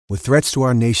With threats to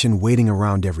our nation waiting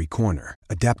around every corner,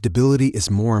 adaptability is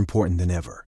more important than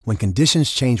ever. When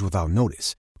conditions change without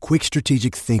notice, quick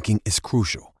strategic thinking is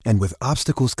crucial. And with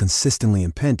obstacles consistently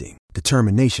impending,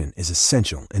 determination is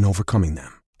essential in overcoming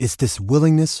them. It's this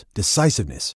willingness,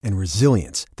 decisiveness, and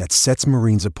resilience that sets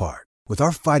Marines apart. With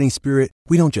our fighting spirit,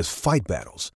 we don't just fight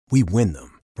battles, we win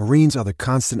them. Marines are the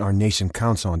constant our nation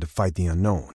counts on to fight the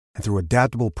unknown. And through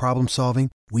adaptable problem solving,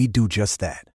 we do just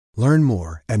that. Learn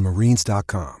more at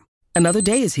marines.com. Another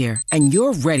day is here, and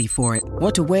you're ready for it.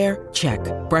 What to wear? Check.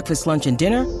 Breakfast, lunch, and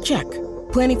dinner? Check.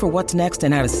 Planning for what's next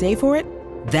and how to save for it?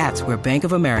 That's where Bank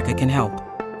of America can help.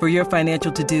 For your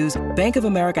financial to-dos, Bank of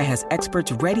America has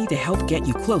experts ready to help get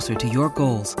you closer to your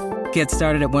goals. Get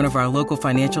started at one of our local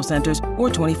financial centers or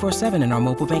 24/7 in our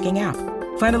mobile banking app.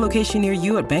 Find a location near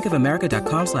you at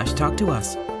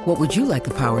bankofamerica.com/talktous. What would you like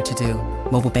the power to do?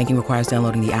 Mobile banking requires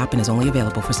downloading the app and is only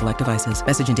available for select devices.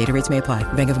 Message and data rates may apply.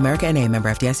 Bank of America N.A., member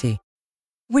FDIC.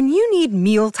 When you need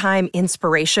mealtime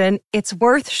inspiration, it's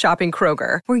worth shopping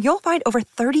Kroger, where you'll find over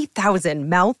 30,000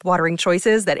 mouth-watering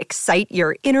choices that excite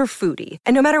your inner foodie.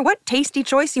 And no matter what tasty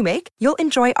choice you make, you'll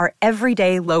enjoy our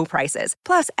everyday low prices,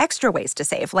 plus extra ways to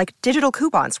save, like digital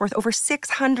coupons worth over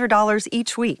 $600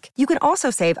 each week. You can also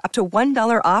save up to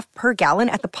 $1 off per gallon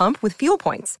at the pump with fuel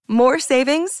points. More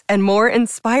savings and more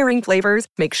inspiring flavors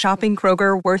make shopping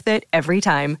Kroger worth it every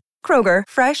time. Kroger,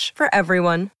 fresh for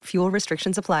everyone. Fuel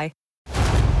restrictions apply.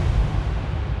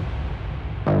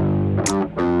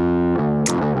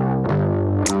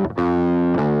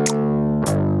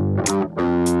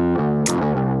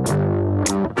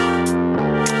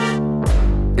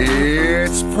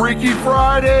 It's Freaky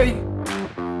Friday,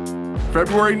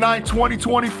 February 9th,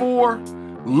 2024.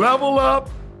 Level Up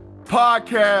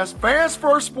Podcast, Fans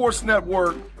First Sports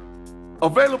Network,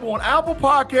 available on Apple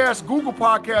Podcasts, Google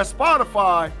Podcasts,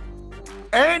 Spotify.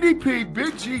 Andy P,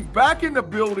 Big G, back in the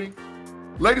building.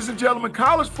 Ladies and gentlemen,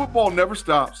 college football never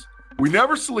stops. We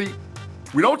never sleep.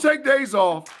 We don't take days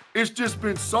off. It's just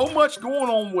been so much going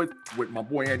on with my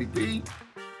boy Andy P,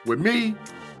 with me.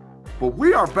 But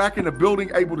we are back in the building,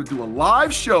 able to do a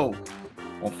live show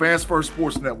on Fans First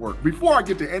Sports Network. Before I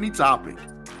get to any topic,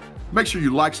 make sure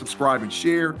you like, subscribe, and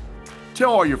share.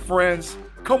 Tell all your friends.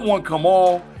 Come one, come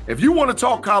all. If you want to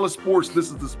talk college sports, this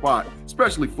is the spot,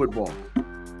 especially football.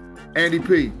 Andy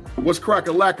P, what's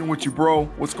crack-a-lacking with you, bro?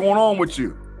 What's going on with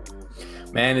you?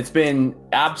 Man, it's been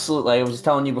absolutely, I was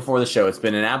telling you before the show, it's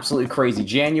been an absolutely crazy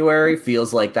January.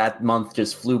 Feels like that month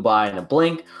just flew by in a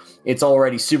blink. It's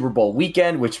already Super Bowl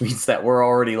weekend, which means that we're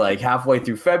already like halfway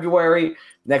through February.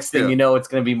 Next thing you know, it's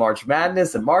going to be March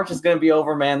Madness, and March is going to be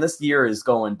over, man. This year is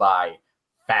going by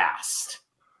fast.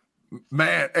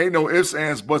 Man, ain't no ifs,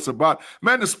 ands, buts about it.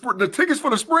 Man, the tickets for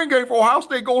the spring game for Ohio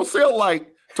State go on sale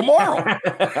like tomorrow.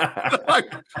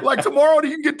 like tomorrow,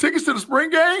 you can get tickets to the spring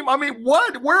game? I mean,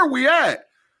 what? Where are we at?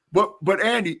 But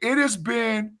Andy, it has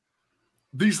been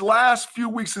these last few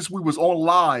weeks since we was on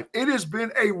live, it has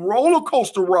been a roller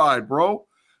coaster ride, bro.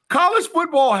 College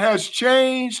football has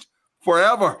changed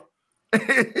forever.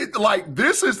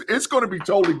 It's going to be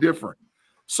totally different.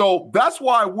 So that's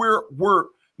why we're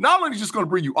not only just going to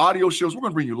bring you audio shows, we're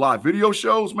going to bring you live video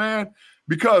shows, man,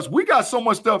 because we got so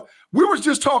much stuff. We were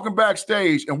just talking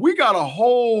backstage, and we got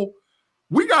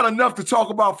enough to talk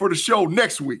about for the show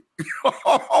next week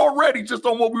already, just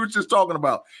on what we were just talking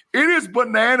about. It is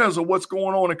bananas of what's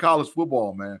going on in college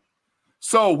football, man.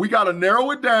 So we got to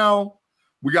narrow it down.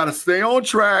 We got to stay on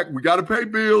track. We got to pay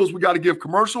bills. We got to give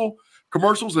commercials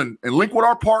and link with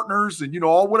our partners and,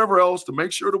 all whatever else to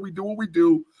make sure that we do what we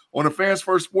do on the Fans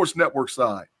First Sports Network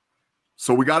side.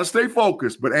 So we got to stay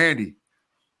focused. But Andy,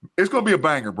 it's going to be a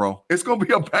banger, bro. It's going to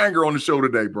be a banger on the show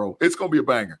today, bro. It's going to be a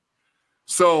banger.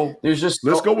 So there's just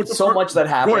let's go with so much that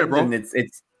happened. Go ahead, bro. And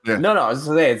I was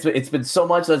going to say it's been so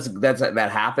much that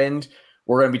happened.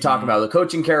 We're going to be talking about the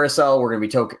coaching carousel. We're going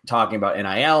to be talking about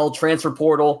NIL, transfer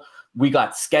portal. We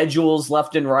got schedules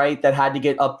left and right that had to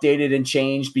get updated and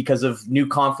changed because of new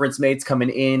conference mates coming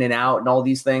in and out and all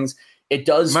these things. It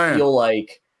does feel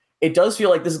like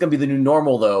this is going to be the new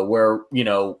normal, though, where,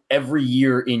 every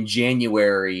year in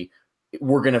January,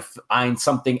 we're going to find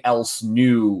something else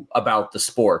new about the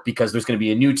sport because there's going to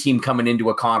be a new team coming into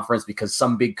a conference because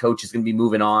some big coach is going to be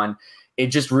moving on. It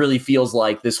just really feels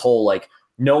like this whole,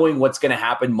 knowing what's going to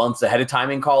happen months ahead of time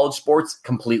in college sports,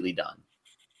 completely done.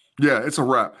 Yeah, it's a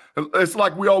wrap. It's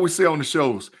like we always say on the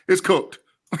shows. It's cooked.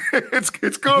 it's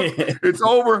cooked. It's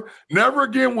over. Never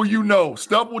again will you know.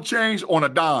 Stuff will change on a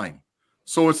dime.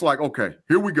 So it's like, okay,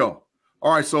 here we go.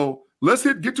 All right, so let's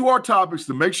get to our topics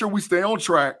to make sure we stay on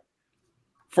track.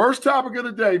 First topic of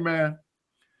the day, man,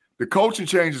 the coaching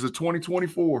changes of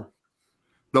 2024.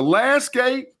 The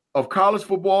landscape of college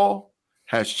football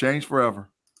has changed forever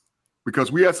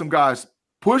because we had some guys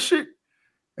push it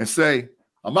and say,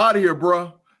 I'm out of here,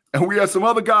 bro. And we had some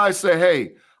other guys say,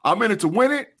 hey, I'm in it to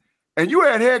win it. And you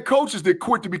had head coaches that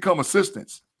quit to become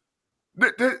assistants.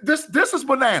 This is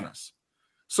bananas.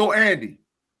 So, Andy,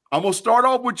 I'm going to start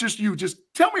off with just you. Just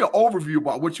tell me an overview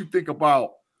about what you think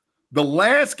about the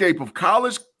landscape of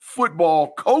college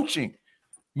football coaching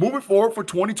moving forward for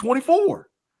 2024.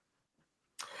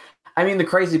 I mean, the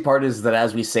crazy part is that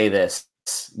as we say this,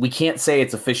 we can't say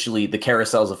it's officially, the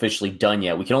carousel is officially done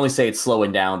yet. We can only say it's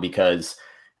slowing down because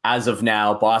as of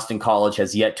now, Boston College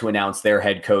has yet to announce their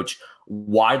head coach,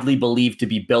 widely believed to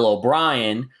be Bill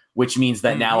O'Brien, which means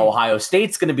that now Ohio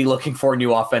State's going to be looking for a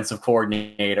new offensive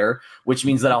coordinator, which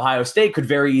means that Ohio State could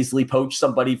very easily poach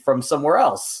somebody from somewhere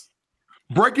else.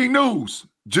 Breaking news.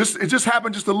 It just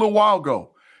happened just a little while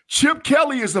ago. Chip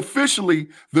Kelly is officially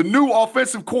the new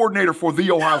offensive coordinator for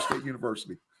The Ohio State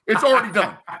University. It's already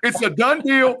done. It's a done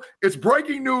deal. It's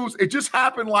breaking news. It just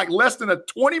happened like less than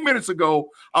 20 minutes ago.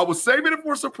 I was saving it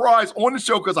for a surprise on the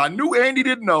show because I knew Andy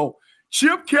didn't know.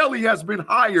 Chip Kelly has been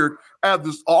hired as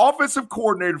the offensive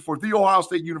coordinator for The Ohio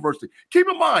State University. Keep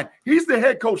in mind, he's the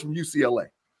head coach from UCLA.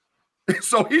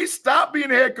 So he stopped being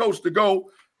the head coach to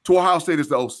go to Ohio State as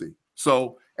the OC.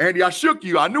 So, Andy, I shook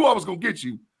you. I knew I was going to get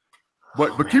you.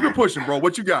 But keep it pushing, bro.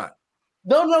 What you got?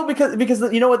 No,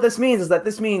 because you know what this means is that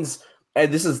this means,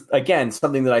 and this is, again,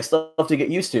 something that I still have to get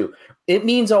used to. It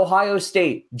means Ohio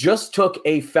State just took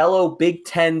a fellow Big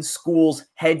Ten school's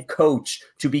head coach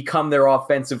to become their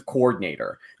offensive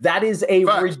coordinator. That is a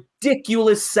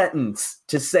ridiculous sentence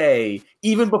to say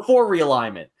even before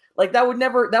realignment. Like that would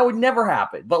never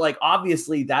happen. But like,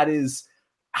 obviously that is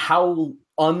how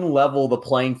unlevel the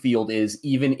playing field is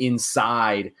even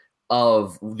inside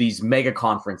of these mega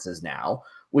conferences now,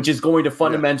 which is going to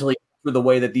fundamentally for the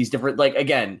way that these different, like,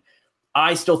 again,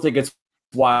 I still think it's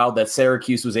wild that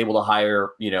Syracuse was able to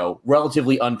hire,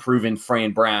 relatively unproven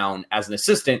Fran Brown as an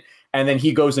assistant. And then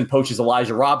he goes and poaches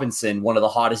Elijah Robinson, one of the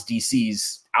hottest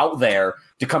DCs out there,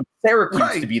 to come to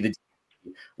Syracuse to be the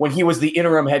DC when he was the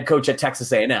interim head coach at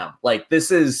Texas A&M. Like,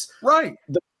 this is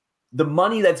the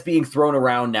money that's being thrown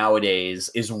around nowadays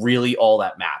is really all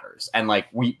that matters. And like,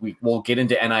 we'll get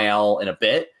into NIL in a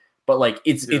bit, but like,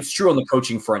 it's true on the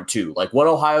coaching front too. Like what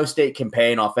Ohio State can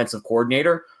pay an offensive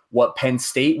coordinator, what Penn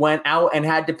State went out and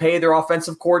had to pay their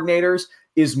offensive coordinators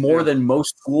is more than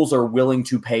most schools are willing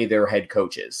to pay their head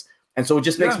coaches. And so it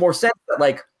just makes more sense that,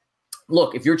 like,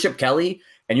 look, if you're Chip Kelly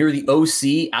and you're the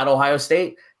OC at Ohio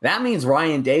State, that means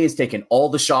Ryan Day is taking all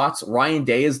the shots. Ryan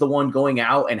Day is the one going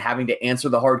out and having to answer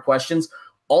the hard questions.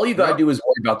 All you got to do is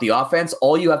worry about the offense.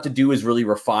 All you have to do is really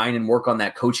refine and work on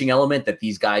that coaching element that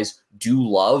these guys do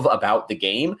love about the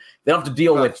game. They don't have to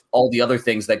deal with all the other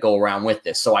things that go around with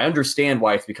this. So I understand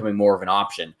why it's becoming more of an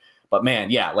option. But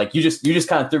man, like you just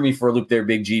kind of threw me for a loop there,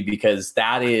 Big G, because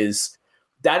this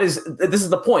is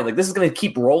the point. Like, this is going to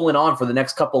keep rolling on for the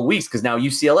next couple of weeks because now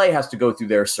UCLA has to go through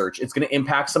their search. It's going to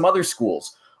impact some other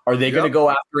schools. Are they going to go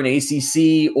after an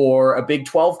ACC or a Big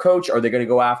 12 coach? Are they going to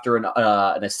go after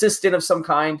an assistant of some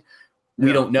kind?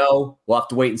 We don't know. We'll have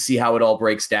to wait and see how it all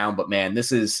breaks down. But man,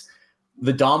 this is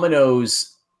the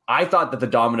dominoes. I thought that the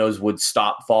dominoes would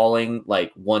stop falling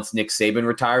like once Nick Saban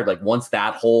retired, like once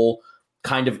that whole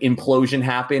kind of implosion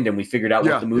happened and we figured out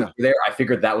what the moves were there. I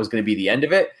figured that was going to be the end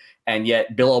of it. And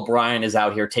yet Bill O'Brien is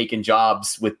out here taking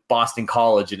jobs with Boston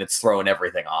College and it's throwing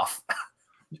everything off.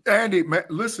 Andy, man,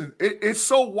 listen, it's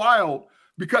so wild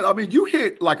because, I mean, you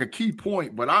hit like a key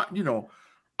point, but I'm going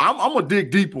to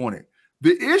dig deep on it.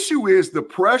 The issue is the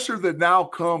pressure that now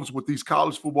comes with these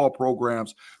college football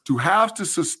programs to have to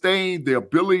sustain the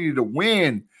ability to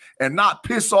win and not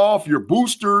piss off your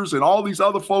boosters and all these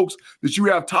other folks that you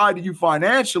have tied to you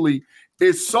financially.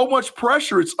 It's so much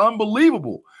pressure. It's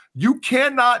unbelievable. You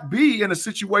cannot be in a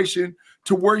situation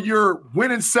to where you're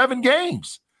winning 7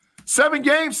 games. 7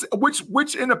 games,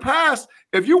 which in the past,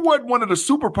 if you weren't one of the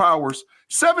superpowers,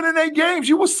 7 and 8 games,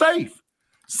 you were safe.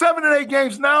 7 and 8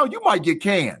 games now, you might get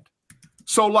canned.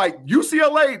 So like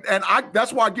UCLA, and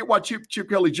that's why I get why Chip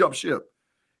Kelly jumped ship.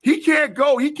 He can't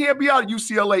be out of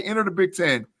UCLA, enter the Big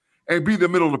Ten, and be the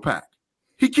middle of the pack.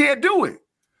 He can't do it.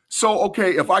 So,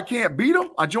 okay, if I can't beat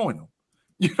him, I join him.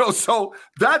 So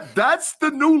that's the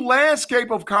new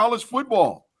landscape of college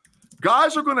football.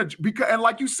 Guys are going to, and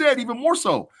like you said, even more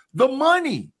so, the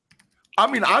money.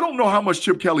 I mean, I don't know how much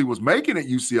Chip Kelly was making at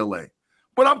UCLA,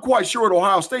 but I'm quite sure at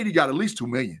Ohio State he got at least $2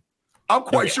 million. I'm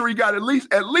quite sure he got at least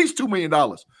 $2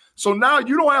 million. So now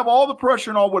you don't have all the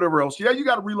pressure and all whatever else. Yeah, you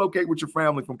got to relocate with your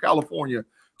family from California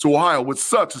to Ohio, which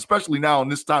sucks, especially now in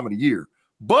this time of the year.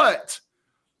 But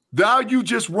now you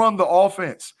just run the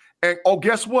offense. And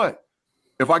guess what?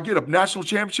 If I get a national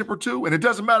championship or two, and it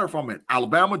doesn't matter if I'm in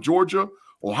Alabama, Georgia,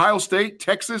 Ohio State,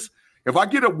 Texas, if I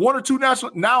get a one or two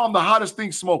national, now I'm the hottest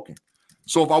thing smoking.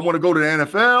 So if I want to go to the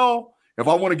NFL, if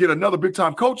I want to get another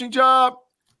big-time coaching job,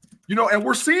 and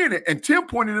we're seeing it, and Tim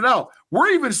pointed it out, we're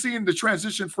even seeing the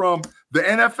transition from the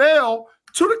NFL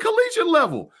to the collegiate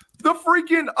level. The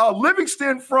freaking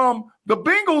Livingston from the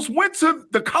Bengals went to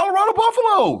the Colorado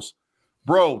Buffaloes.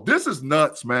 Bro, this is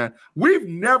nuts, man. We've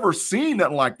never seen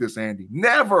nothing like this, Andy.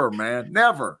 Never, man.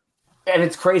 Never. And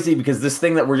it's crazy because this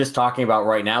thing that we're just talking about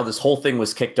right now, this whole thing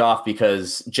was kicked off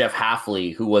because Jeff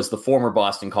Hafley, who was the former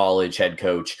Boston College head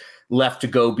coach, left to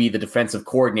go be the defensive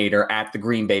coordinator at the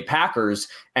Green Bay Packers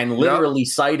and literally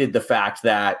cited the fact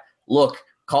that, look,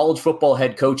 college football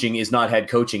head coaching is not head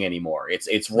coaching anymore.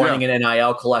 It's running an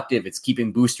NIL collective. It's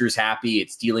keeping boosters happy.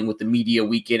 It's dealing with the media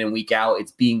week in and week out.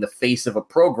 It's being the face of a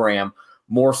program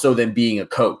more so than being a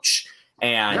coach.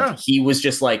 And he was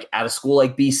just like at a school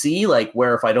like BC, like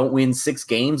where if I don't win 6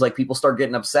 games, like people start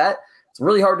getting upset. It's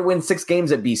really hard to win 6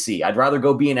 games at BC. I'd rather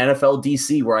go be an NFL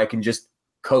DC where I can just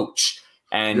coach.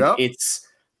 And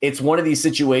it's one of these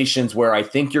situations where I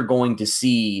think you're going to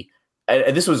see,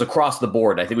 and this was across the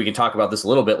board. I think we can talk about this a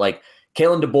little bit. Like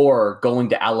Kalen DeBoer going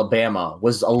to Alabama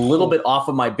was a little bit off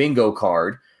of my bingo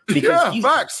card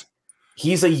because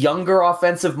he's a younger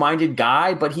offensive-minded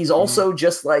guy, but he's also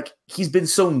just like, he's been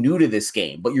so new to this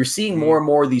game. But you're seeing more and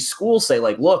more of these schools say,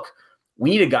 like, look, we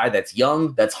need a guy that's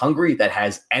young, that's hungry, that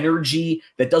has energy,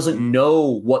 that doesn't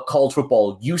know what college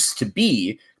football used to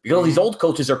be, because all these old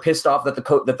coaches are pissed off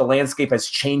that the landscape has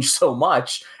changed so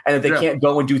much and that they can't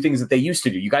go and do things that they used to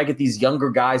do. You got to get these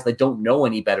younger guys that don't know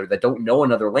any better, that don't know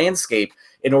another landscape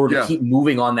in order to keep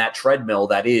moving on that treadmill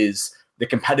that is the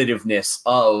competitiveness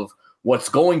of what's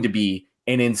going to be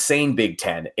an insane Big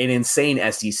Ten, an insane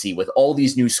SEC with all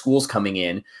these new schools coming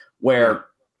in where,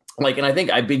 like, and I think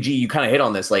Big G, you kind of hit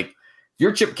on this, like, if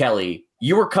you're Chip Kelly,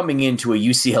 you were coming into a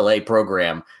UCLA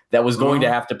program that was going to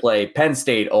have to play Penn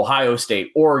State, Ohio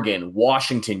State, Oregon,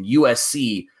 Washington,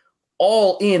 USC,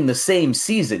 all in the same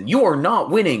season. You are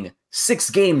not winning 6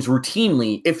 games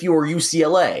routinely if you are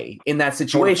UCLA in that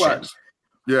situation.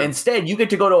 Instead, you get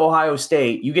to go to Ohio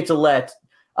State. You get to let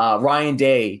Ryan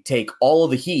Day take all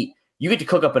of the heat. You get to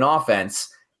cook up an offense.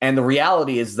 And the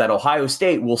reality is that Ohio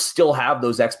State will still have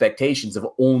those expectations of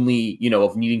only,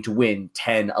 of needing to win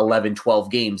 10, 11,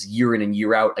 12 games year in and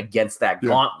year out against that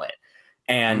gauntlet.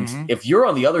 And if you're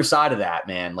on the other side of that,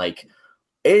 man, like,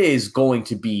 it is going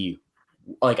to be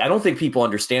like, I don't think people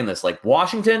understand this. Like,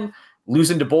 Washington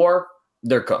losing DeBoer,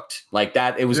 they're cooked like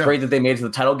that. It was great that they made it to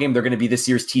the title game. They're going to be this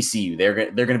year's TCU. They're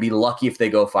going to be lucky if they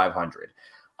go 500.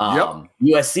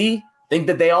 USC, think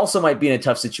that they also might be in a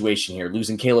tough situation here,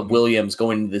 losing Caleb Williams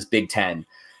going into this Big Ten.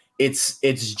 It's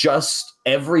just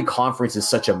every conference is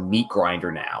such a meat grinder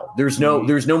now. There's no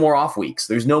more off weeks.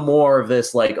 There's no more of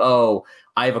this like, oh,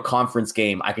 I have a conference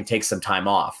game, I can take some time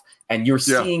off. And you're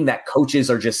seeing that coaches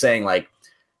are just saying like,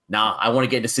 nah, I want to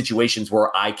get into situations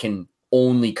where I can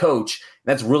only coach.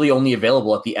 That's really only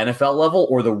available at the NFL level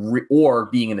or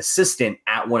being an assistant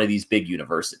at one of these big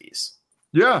universities.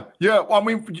 Yeah. Well, I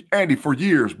mean, Andy, for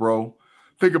years, bro,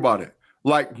 think about it.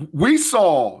 Like we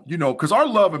saw, because our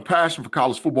love and passion for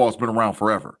college football has been around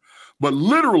forever. But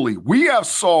literally, we have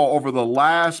saw over the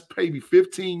last maybe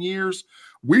 15 years,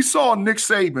 we saw Nick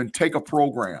Saban take a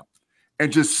program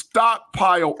and just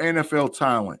stockpile NFL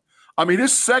talent. I mean,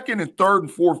 his second and third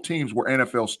and fourth teams were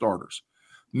NFL starters.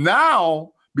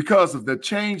 Now, because of the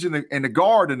change in the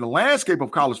guard and the landscape of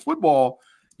college football,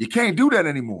 you can't do that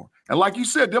anymore. And like you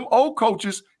said, them old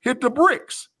coaches hit the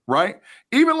bricks, right?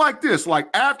 Even like this, like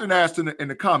Afton asked in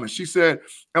the comments, she said,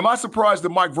 am I surprised that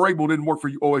Mike Vrabel didn't work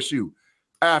for OSU?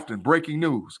 Afton, breaking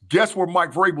news. Guess where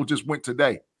Mike Vrabel just went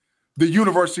today? The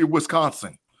University of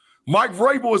Wisconsin. Mike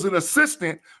Vrabel is an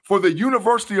assistant for the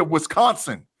University of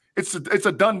Wisconsin. It's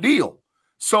a done deal.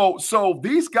 So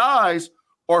these guys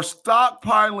are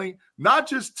stockpiling not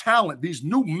just talent, these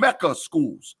new Mecca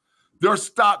schools. They're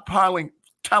stockpiling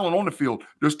talent on the field.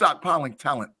 They're stockpiling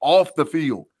talent off the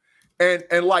field.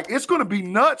 And like, it's going to be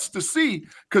nuts to see,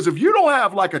 because if you don't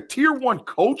have like a tier 1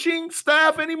 coaching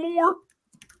staff anymore,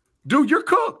 dude, you're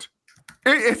cooked.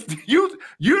 You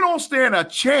don't stand a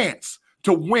chance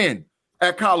to win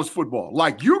at college football.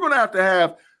 Like, you're going to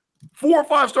have 4 or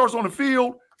 5 stars on the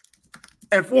field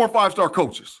and 4 or 5 star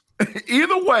coaches.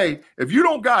 Either way, if you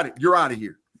don't got it, you're out of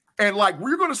here. And like,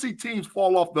 we're going to see teams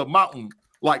fall off the mountain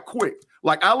like quick.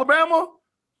 Like Alabama,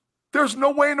 there's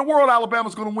no way in the world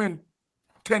Alabama's going to win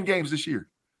 10 games this year.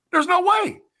 There's no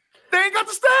way. They ain't got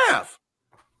the staff.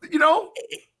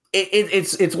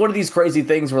 It's one of these crazy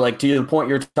things where, like, to the point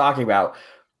you're talking about,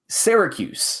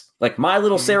 Syracuse, Like my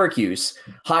little Syracuse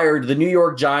hired the New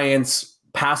York Giants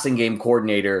passing game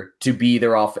coordinator to be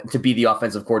the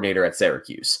offensive coordinator at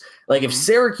Syracuse. Like if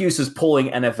Syracuse is pulling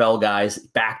NFL guys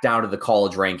back down to the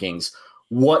college rankings,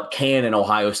 what can an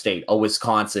Ohio State, a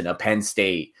Wisconsin, a Penn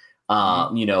State,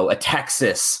 a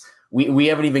Texas? We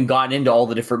haven't even gotten into all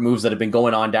the different moves that have been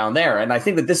going on down there. And I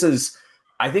think this is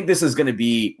going to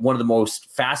be one of the most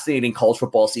fascinating college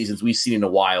football seasons we've seen in a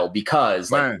while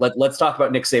because let's talk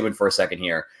about Nick Saban for a second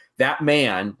here. That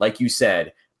man, like you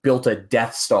said, built a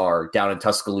Death Star down in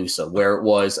Tuscaloosa where it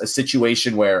was a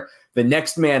situation where the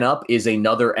next man up is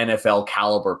another NFL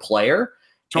caliber player.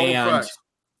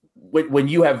 When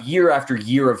you have year after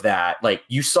year of that, like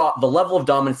you saw the level of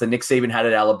dominance that Nick Saban had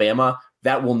at Alabama,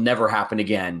 that will never happen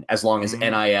again as long as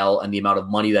NIL and the amount of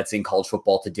money that's in college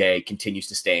football today continues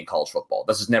to stay in college football.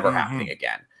 This is never happening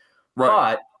again.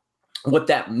 Right. But what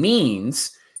that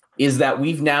means is that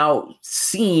we've now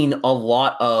seen a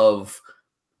lot of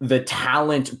the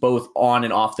talent both on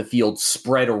and off the field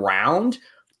spread around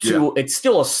to it's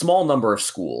still a small number of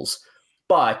schools,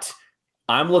 but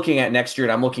I'm looking at next year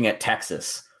and I'm looking at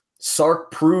Texas.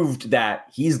 Sark proved that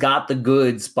he's got the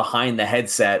goods behind the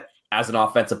headset as an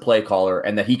offensive play caller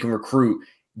and that he can recruit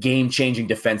game-changing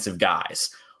defensive guys.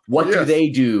 What do they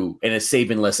do in a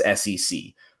Saban-less SEC?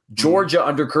 Georgia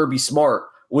under Kirby Smart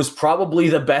was probably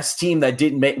the best team that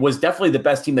definitely the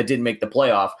best team that didn't make the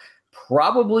playoff.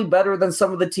 Probably better than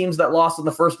some of the teams that lost in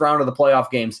the first round of the playoff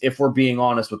games, if we're being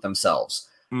honest with themselves.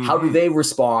 How do they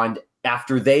respond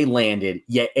after they landed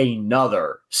yet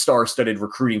another star-studded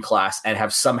recruiting class and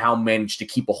have somehow managed to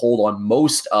keep a hold on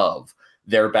most of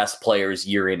their best players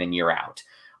year in and year out?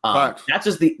 That's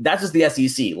just the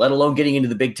SEC, let alone getting into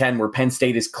the Big Ten where Penn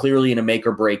State is clearly in a make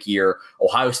or break year.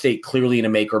 Ohio State clearly in a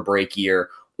make or break year.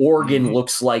 Oregon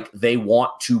looks like they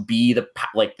want to be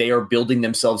they are building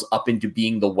themselves up into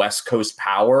being the West Coast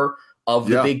power of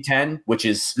the Big Ten, which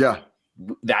is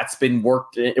that's been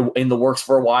worked in the works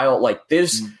for a while. Like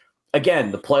this,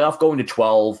 again, the playoff going to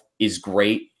 12 is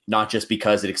great, not just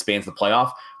because it expands the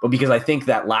playoff, but because I think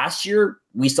that last year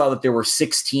we saw that there were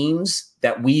 6 teams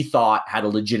that we thought had a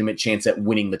legitimate chance at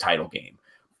winning the title game.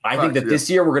 I think that this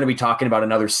year we're going to be talking about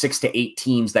another 6 to 8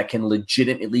 teams that can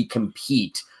legitimately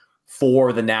compete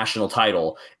for the national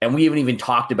title. And we haven't even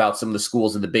talked about some of the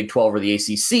schools in the Big 12 or the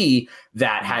ACC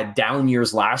that had down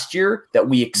years last year that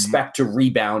we expect to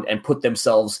rebound and put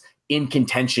themselves in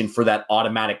contention for that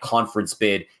automatic conference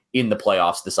bid in the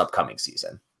playoffs this upcoming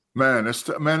season. It's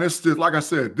just, like I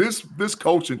said, this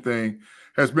coaching thing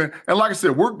has been, and like I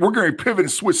said, we're going to pivot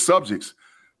and switch subjects,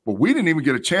 but we didn't even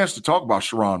get a chance to talk about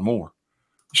Sherrone Moore.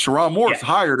 Sherrone Moore is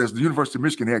hired as the University of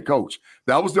Michigan head coach.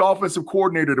 That was the offensive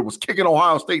coordinator that was kicking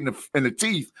Ohio State in the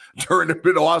teeth during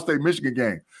the Ohio State-Michigan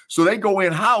game. So they go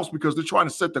in-house because they're trying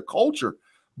to set the culture.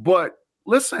 But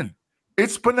listen,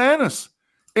 it's bananas.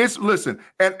 And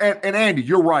Andy,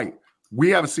 you're right. We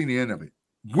haven't seen the end of it.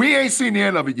 We ain't seen the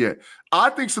end of it yet.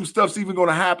 I think some stuff's even going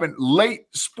to happen late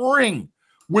spring,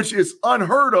 which is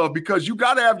unheard of because you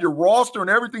got to have your roster and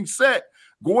everything set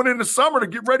going into summer to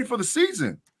get ready for the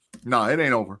season. No, it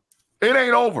ain't over. It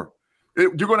ain't over. You're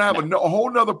going to have a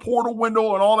whole nother portal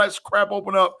window and all that crap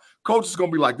open up. Coach is going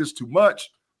to be like, this is too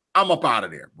much. I'm up out of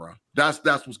there, bro. That's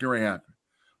what's going to happen.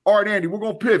 All right, Andy, we're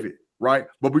going to pivot, right?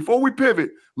 But before we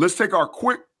pivot, let's take our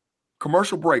quick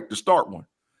commercial break to start one.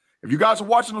 If you guys are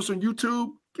watching us on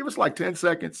YouTube, give us like 10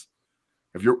 seconds.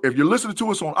 If you're listening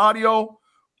to us on audio,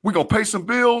 we're going to pay some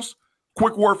bills.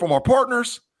 Quick word from our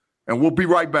partners, and we'll be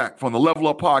right back from the Level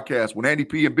Up Podcast with Andy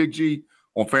P and Big G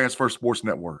on Fans First Sports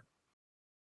Network.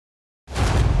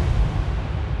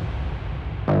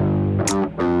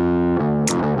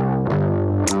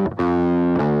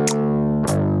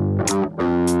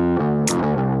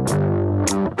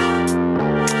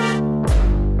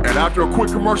 And after a quick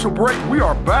commercial break, we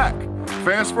are back.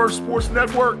 Fans First Sports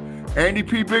Network, Andy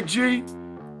P, Big G.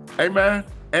 Hey, man,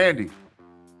 Andy,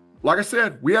 like I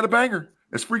said, we had a banger.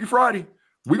 It's Freaky Friday.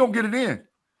 We're going to get it in.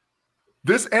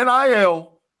 This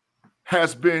NIL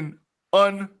has been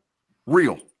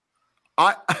unreal.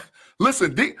 I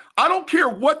don't care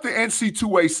what the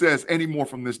NC2A says anymore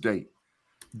from this date.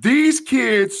 These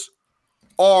kids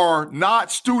are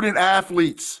not student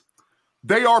athletes.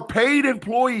 They are paid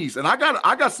employees. And I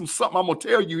got something I'm going to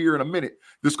tell you here in a minute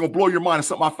that's going to blow your mind. It's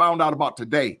something I found out about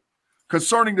today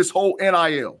concerning this whole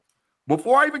NIL.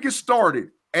 Before I even get started,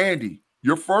 Andy,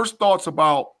 your first thoughts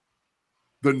about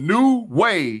the new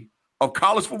way of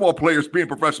college football players being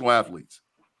professional athletes?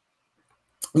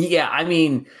 Yeah, I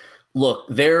mean, look,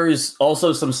 there's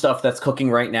also some stuff that's cooking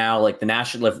right now, like the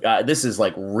national. This is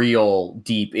like real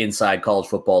deep inside college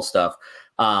football stuff.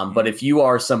 But if you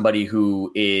are somebody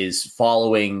who is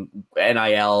following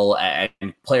NIL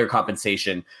and player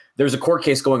compensation, there's a court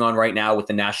case going on right now with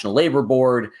the National Labor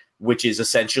Board, which is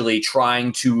essentially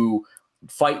trying to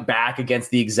fight back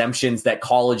against the exemptions that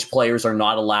college players are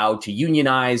not allowed to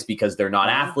unionize because they're not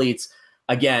athletes.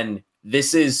 Again,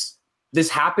 this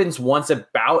happens once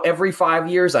about every 5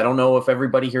 years. I don't know if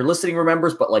everybody here listening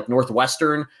remembers, but like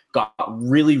Northwestern got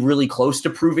really, really close to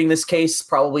proving this case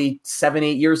probably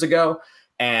 7-8 years ago.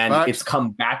 And it's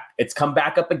come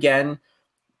back up again.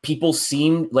 People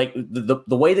seem like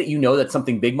the way that you know that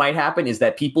something big might happen is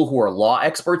that people who are law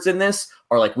experts in this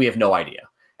are like, we have no idea.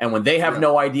 And when they have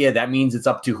no idea, that means it's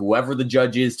up to whoever the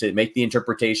judge is to make the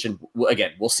interpretation.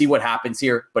 Again, we'll see what happens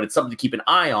here, but it's something to keep an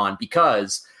eye on,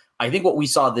 because I think what we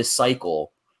saw this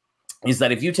cycle is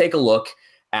that if you take a look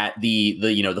at the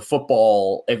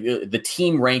football, the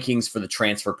team rankings for the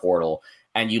transfer portal,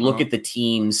 and you look at the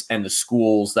teams and the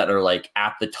schools that are like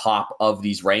at the top of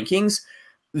these rankings,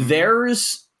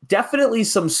 there's definitely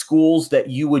some schools that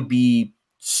you would be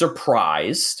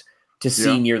surprised to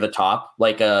see near the top,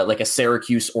 like a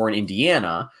Syracuse or an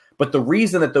Indiana. But the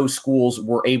reason that those schools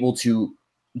were able to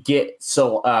be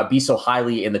so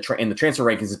highly in the transfer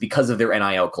rankings is because of their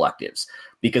NIL collectives,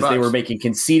 because they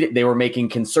were making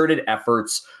concerted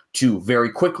efforts to very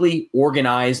quickly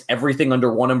organize everything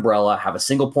under one umbrella, have a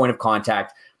single point of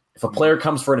contact. If a player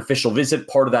comes for an official visit,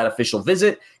 part of that official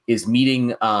visit is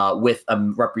meeting with a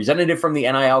representative from the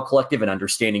NIL collective and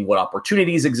understanding what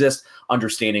opportunities exist,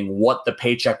 understanding what the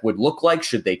paycheck would look like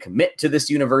should they commit to this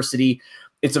university.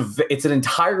 It's an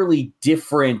entirely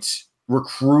different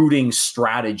recruiting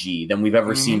strategy than we've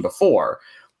ever seen before.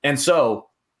 And so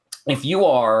if you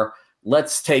are,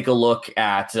 let's take a look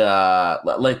at Kyle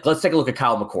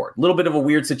McCord. A little bit of a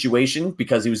weird situation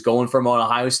because he was going from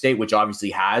Ohio State, which obviously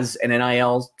has an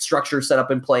NIL structure set up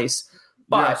in place.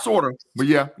 But sort of. But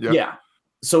yeah.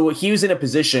 So he was in a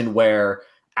position where,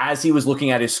 as he was looking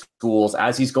at his schools,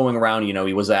 as he's going around,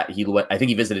 I think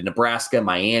he visited Nebraska,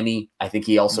 Miami. I think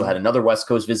he also had another West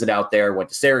Coast visit out there, went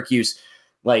to Syracuse.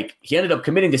 Like, he ended up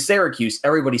committing to Syracuse.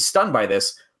 Everybody's stunned by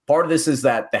this. Part of this is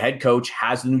that the head coach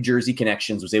has the New Jersey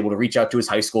connections, was able to reach out to his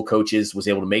high school coaches, was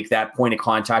able to make that point of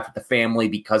contact with the family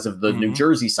because of the New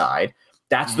Jersey side.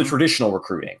 That's the traditional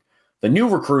recruiting. The new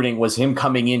recruiting was him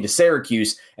coming into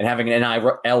Syracuse and having an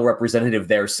NIL representative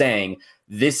there saying,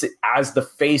 this, as the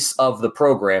face of the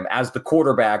program, as the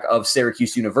quarterback of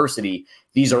Syracuse University,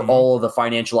 these are all of the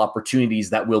financial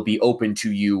opportunities that will be open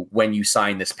to you when you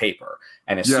sign this paper.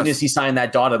 And as soon as he signed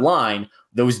that dotted line,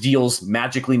 those deals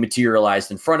magically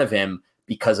materialized in front of him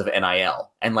because of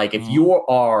NIL. And like, if you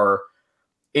are,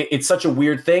 it's such a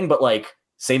weird thing, but like,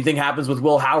 same thing happens with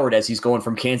Will Howard as he's going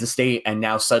from Kansas State and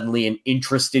now suddenly an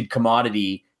interested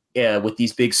commodity with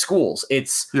these big schools.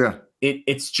 It's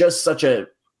just such a,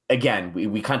 again,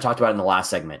 we kind of talked about it in the last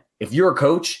segment. If you're a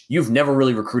coach, you've never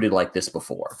really recruited like this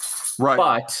before. Right.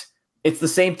 But it's the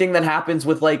same thing that happens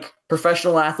with like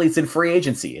professional athletes in free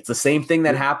agency. It's the same thing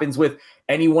that happens with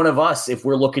any one of us if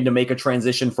we're looking to make a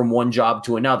transition from one job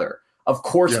to another. Of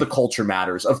course, the culture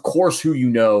matters. Of course, who you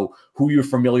know, who you're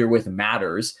familiar with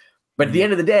matters. But at the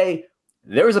end of the day,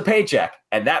 there's a paycheck,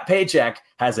 and that paycheck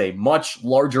has a much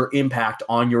larger impact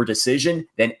on your decision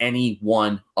than any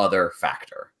one other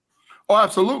factor. Oh,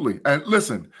 absolutely. And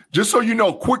listen, just so you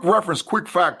know, quick reference, quick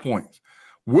fact points.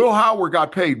 Will Howard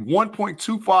got paid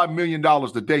 $1.25 million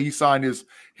the day he signed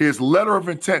his letter of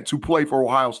intent to play for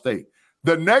Ohio State.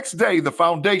 The next day, the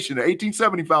foundation, the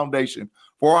 1870 Foundation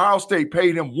for Ohio State,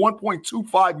 paid him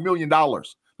 $1.25 million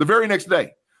the very next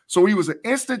day. So he was an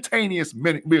instantaneous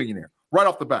millionaire right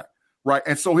off the bat, right?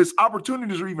 And so his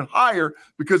opportunities are even higher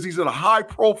because he's at a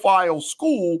high-profile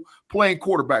school playing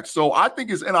quarterback. So I think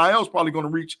his NIL is probably going to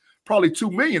reach probably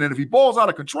 $2 million. And if he balls out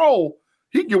of control,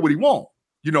 he can get what he wants.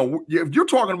 You know, if you're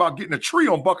talking about getting a tree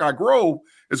on Buckeye Grove,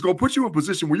 it's going to put you in a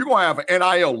position where you're going to have an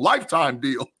NIL lifetime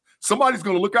deal. Somebody's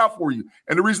going to look out for you.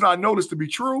 And the reason I know this to be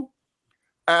true,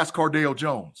 ask Cardale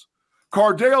Jones.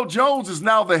 Cardale Jones is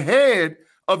now the head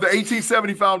of the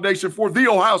 1870 Foundation for The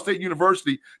Ohio State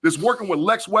University, that's working with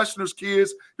Lex Westerner's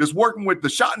kids, that's working with the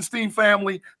Schottenstein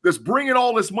family, that's bringing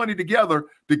all this money together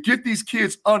to get these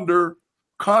kids under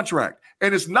contract.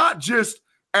 And it's not just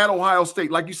at Ohio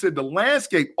State. Like you said, the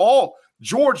landscape, all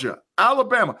Georgia,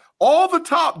 Alabama, all the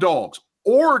top dogs,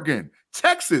 Oregon,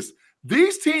 Texas,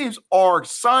 these teams are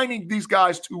signing these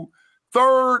guys to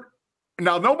third.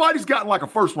 Now, nobody's gotten like a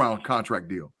first-round contract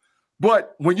deal.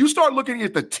 But when you start looking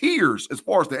at the tiers as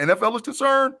far as the NFL is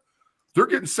concerned, they're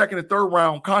getting second and third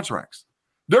round contracts.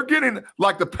 They're getting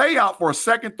like the payout for a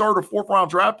second, third, or fourth round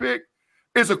draft pick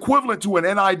is equivalent to an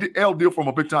NIL deal from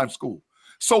a big time school.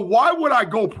 So why would I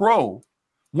go pro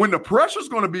when the pressure's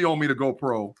going to be on me to go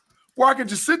pro, where I can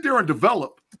just sit there and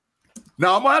develop.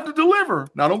 Now, I'm going to have to deliver.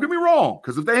 Now, don't get me wrong,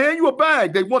 because if they hand you a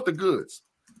bag, they want the goods.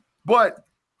 But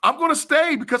I'm going to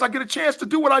stay because I get a chance to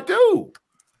do what I do.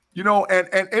 You know, and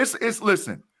it's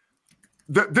listen,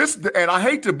 and I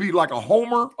hate to be like a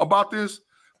homer about this,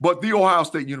 but The Ohio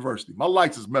State University, my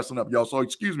lights is messing up, y'all, so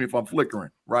excuse me if I'm flickering,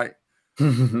 right?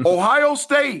 Ohio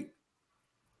State,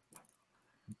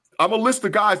 I'm going to list the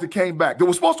guys that came back. They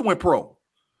were supposed to win pro.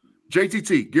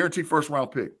 JTT, guaranteed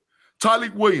first-round pick.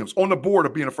 Tyleek Williams on the board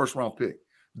of being a first-round pick.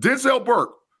 Denzel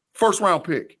Burke, first-round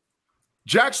pick.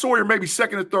 Jack Sawyer, maybe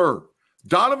second or third.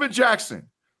 Donovan Jackson,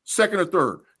 second or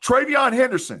third. Travion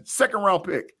Henderson, second-round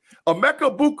pick.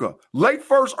 Emeka Buka, late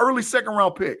first, early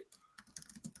second-round pick.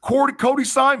 Cody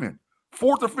Simon,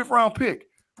 fourth or fifth-round pick.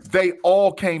 They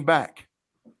all came back.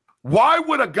 Why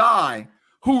would a guy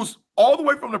who's all the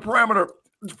way from the parameter,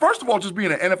 first of all, just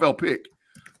being an NFL pick,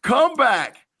 come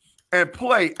back and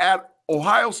play at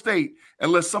Ohio State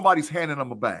unless somebody's handing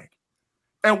them a bag?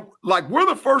 And like, we're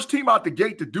the first team out the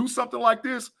gate to do something like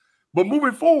this, but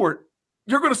moving forward,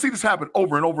 you're going to see this happen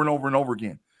over and over and over and over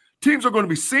again. Teams are going to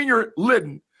be senior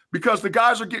laden because the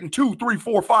guys are getting $2, $3,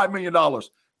 $4, $5 million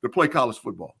to play college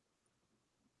football.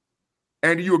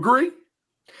 And do you agree?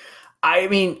 I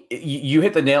mean, you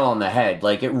hit the nail on the head.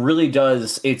 Like, it really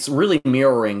does. It's really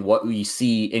mirroring what we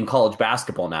see in college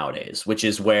basketball nowadays, which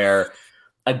is where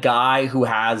a guy who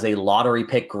has a lottery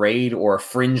pick grade or a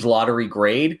fringe lottery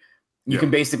grade, you can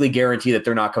basically guarantee that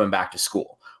they're not coming back to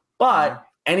school. But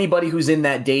anybody who's in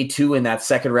that day two in that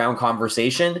second round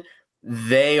conversation,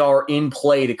 they are in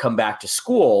play to come back to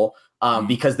school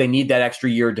because they need that extra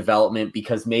year of development,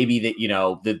 because maybe that, you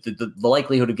know, the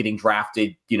likelihood of getting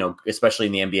drafted, you know, especially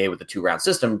in the NBA with the 2-round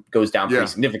system, goes down pretty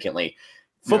significantly.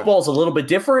 Football's a little bit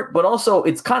different, but also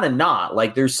it's kind of not.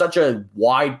 Like, there's such a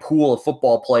wide pool of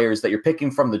football players that you're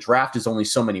picking from. The draft is only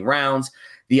so many rounds.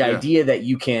 The idea that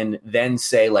you can then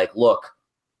say, like, look,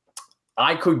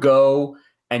 I could go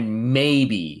and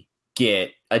maybe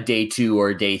get a day 2 or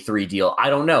a day 3 deal. I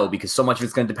don't know, because so much of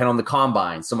it's going to depend on the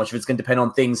combine. So much of it's going to depend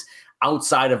on things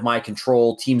outside of my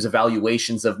control, teams'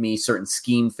 evaluations of me, certain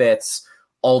scheme fits,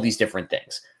 all these different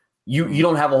things. You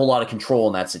don't have a whole lot of control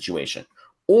in that situation.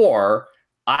 Or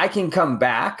I can come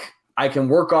back, I can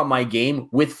work on my game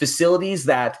with facilities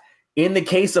that, in the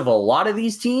case of a lot of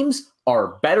these teams,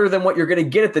 are better than what you're going to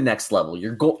get at the next level.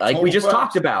 Like we just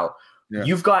talked about,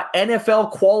 you've got NFL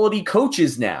quality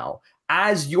coaches now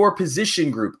as your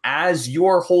position group, as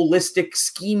your holistic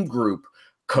scheme group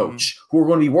coach, who are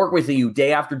going to be working with you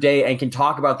day after day and can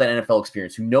talk about that NFL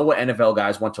experience, who know what NFL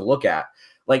guys want to look at.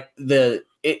 Like,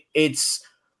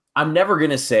 I'm never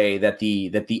going to say that the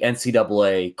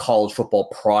NCAA college football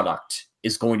product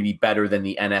is going to be better than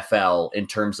the NFL in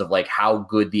terms of like how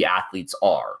good the athletes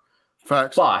are.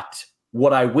 Facts. But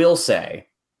what I will say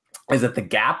is that the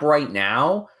gap right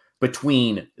now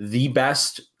between the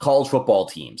best college football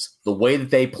teams, the way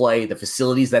that they play, the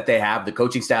facilities that they have, the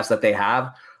coaching staffs that they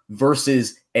have,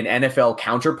 versus an NFL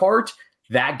counterpart,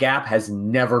 that gap has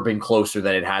never been closer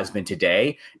than it has been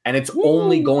today. And it's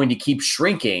only going to keep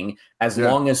shrinking as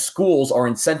long as schools are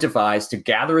incentivized to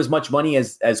gather as much money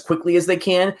as quickly as they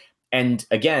can. And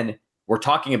again, we're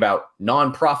talking about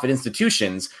nonprofit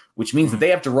institutions, which means that they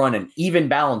have to run an even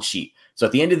balance sheet. So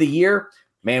at the end of the year,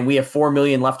 man, we have $4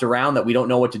 million left around that we don't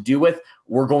know what to do with.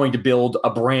 We're going to build a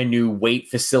brand new weight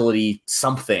facility,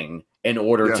 something, in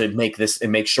order to make this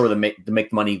and make sure to make the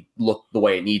money look the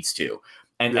way it needs to.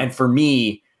 And for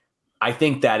me, I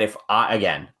think that if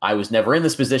I was never in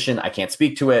this position, I can't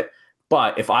speak to it,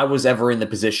 but if I was ever in the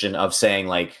position of saying,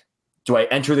 like, do I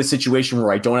enter the situation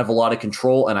where I don't have a lot of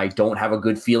control and I don't have a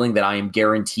good feeling that I am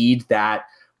guaranteed that,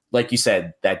 like you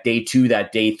said, that day 2,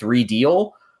 that day 3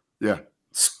 deal? Yeah.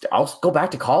 I'll go back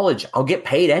to college. I'll get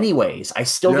paid anyways. I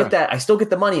still get that. I still get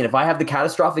the money. And if I have the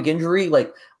catastrophic injury,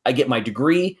 like, I get my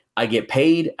degree, I get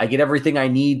paid, I get everything I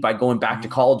need by going back to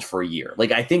college for a year.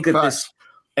 Like, I think that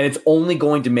and it's only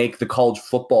going to make the college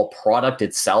football product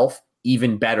itself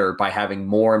even better by having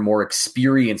more and more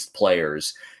experienced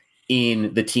players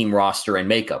in the team roster and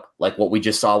makeup, like what we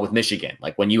just saw with Michigan.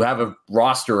 Like, when you have a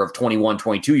roster of 21,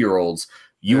 22-year-olds,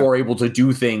 you are able to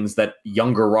do things that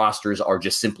younger rosters are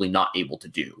just simply not able to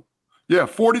do. Yeah,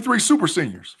 43 super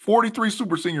seniors. 43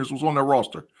 super seniors was on their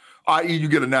roster, i.e. you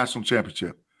get a national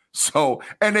championship. So,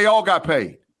 and they all got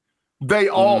paid. They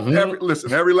all,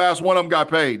 every last one of them got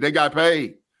paid. They got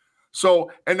paid.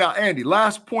 So, and now, Andy,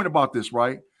 last point about this,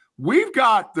 right? We've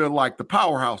got the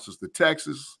powerhouses, the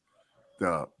Texas,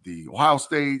 the Ohio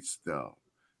States,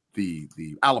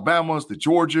 the Alabamas, the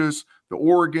Georgias, the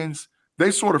Oregons.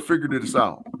 They sort of figured this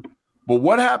out. But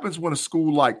what happens when a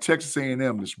school like Texas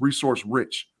A&M is resource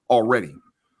rich already,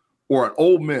 or an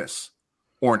Ole Miss,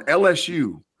 or an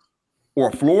LSU, or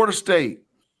a Florida State,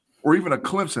 or even a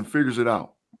Clemson figures it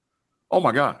out? Oh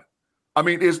my God. I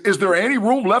mean, is there any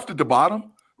room left at the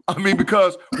bottom? I mean,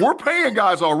 because we're paying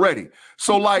guys already.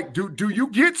 So like, do you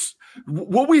get,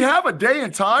 will we have a day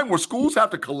and time where schools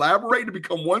have to collaborate to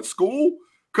become one school?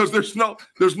 Because there's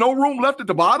no room left at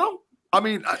the bottom. I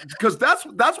mean, because that's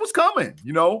what's coming,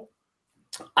 you know?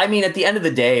 I mean, at the end of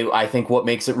the day, I think what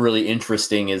makes it really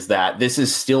interesting is that this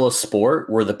is still a sport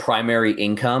where the primary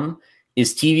income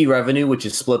is TV revenue, which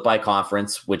is split by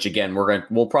conference, which again,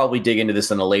 we'll probably dig into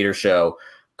this in a later show.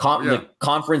 The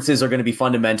conferences are going to be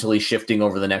fundamentally shifting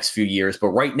over the next few years. But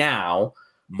right now,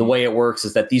 the way it works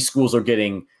is that these schools are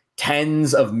getting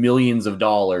tens of millions of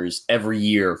dollars every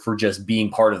year for just being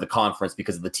part of the conference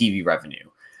because of the TV revenue.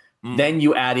 Then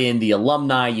you add in the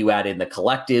alumni, you add in the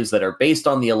collectives that are based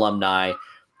on the alumni.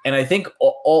 And I think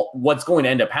what's going to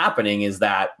end up happening is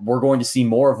that we're going to see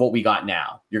more of what we got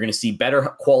now. You're going to see better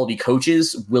quality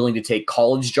coaches willing to take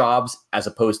college jobs as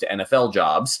opposed to NFL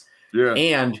jobs. Yeah.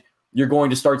 And you're going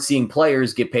to start seeing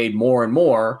players get paid more and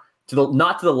more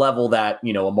not to the level that,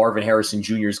 you know, a Marvin Harrison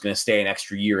Jr. is going to stay an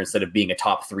extra year instead of being a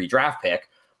top 3 draft pick.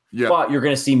 Yeah. But you're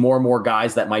going to see more and more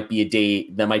guys that might be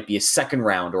a second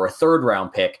round or a third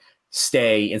round pick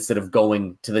stay instead of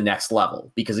going to the next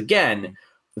level. Because again,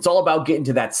 it's all about getting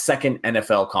to that second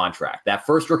NFL contract. That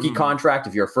first rookie contract,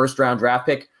 if you're a first round draft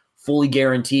pick, fully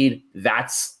guaranteed,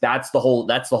 that's the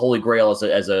holy grail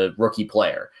as a rookie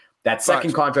player. That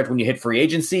second contract when you hit free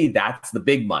agency, that's the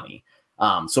big money.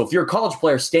 So if you're a college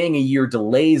player, staying a year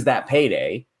delays that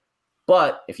payday.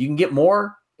 But if you can get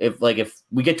more, if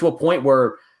we get to a point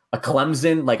where a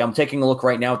Clemson, like I'm taking a look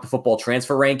right now at the football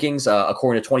transfer rankings,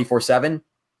 according to 24/7,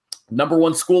 number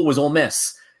 1 school was Ole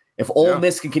Miss. If Ole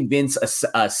Miss can convince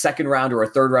a second round or a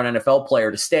third round NFL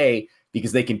player to stay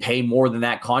because they can pay more than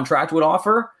that contract would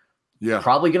offer,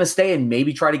 probably going to stay and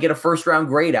maybe try to get a first round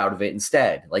grade out of it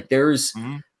instead. Like there's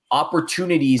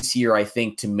opportunities here, I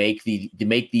think, to make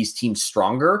these teams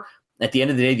stronger. At the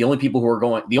end of the day, the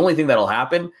only thing that'll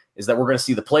happen is that we're going to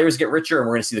see the players get richer and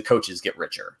we're going to see the coaches get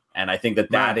richer. And I think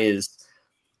that is,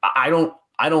 I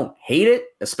don't hate it,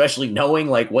 especially knowing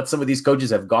like what some of these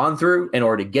coaches have gone through in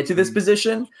order to get to this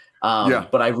position.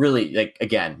 But I really like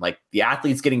the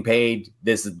athletes getting paid.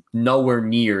 This is nowhere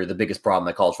near the biggest problem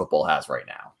that college football has right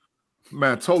now.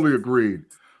 Man, totally agreed.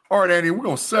 All right, Andy, we're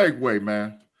going to segue,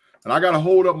 man. And I got to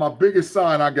hold up my biggest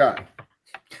sign I got.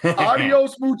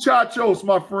 Adios, muchachos,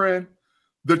 my friend.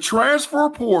 The transfer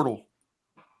portal.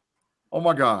 Oh,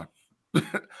 my God.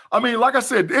 I mean, like I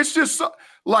said, it's just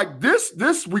like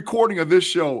this recording of this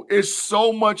show is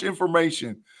so much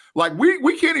information. Like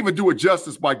we can't even do it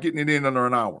justice by getting it in under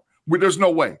an hour. There's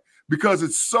no way because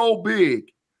it's so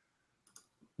big.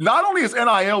 Not only has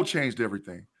NIL changed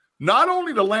everything, not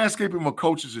only the landscaping of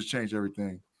coaches has changed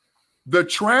everything, the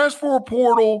transfer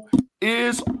portal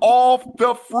is off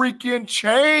the freaking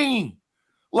chain.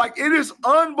 Like it is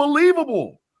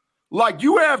unbelievable. Like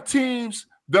you have teams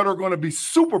that are going to be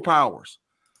superpowers.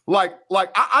 Like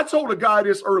I told a guy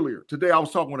this earlier today. I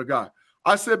was talking with a guy.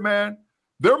 I said, man,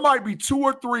 there might be 2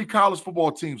 or 3 college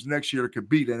football teams next year that could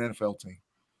beat an NFL team.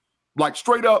 Like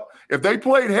straight up, if they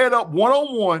played head up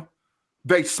one-on-one,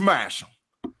 they smash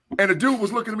them. And the dude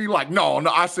was looking at me like, no.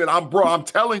 I said, I'm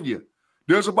telling you,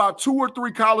 there's about 2 or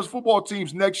 3 college football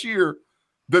teams next year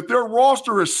that their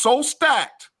roster is so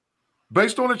stacked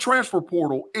based on the transfer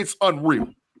portal, it's unreal.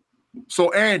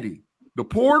 So, Andy, the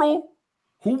portal,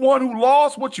 who won, who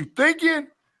lost, what you thinking?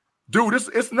 Dude,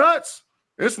 it's nuts.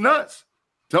 It's nuts.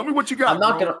 Tell me what you got, I'm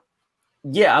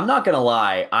not gonna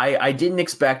lie. I didn't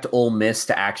expect Ole Miss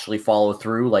to actually follow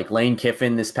through. Like Lane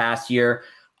Kiffin this past year,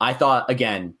 I thought,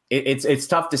 again, it's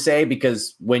tough to say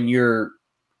because when you're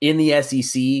in the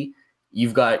SEC,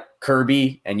 you've got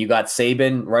Kirby and you got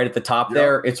Saban right at the top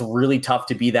there. It's really tough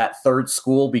to be that third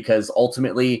school because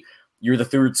ultimately you're the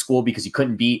third school because you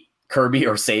couldn't beat Kirby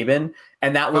or Saban.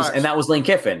 And that was Lane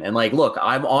Kiffin. And like, look,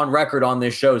 I'm on record on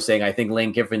this show saying I think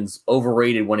Lane Kiffin's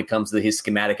overrated when it comes to his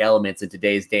schematic elements in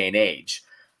today's day and age.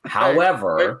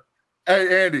 However,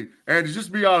 hey, Andy,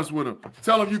 just be honest with him.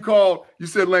 Tell him you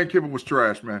said Lane Kiffin was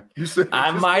trash, man. You said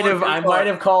I might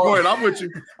have called. Go ahead, I'm with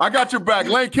you. I got your back.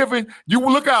 Lane Kiffin, you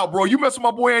look out, bro. You mess with my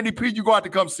boy Andy P, you go out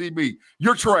to come see me.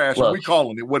 You're trash, and we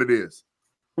calling it what it is.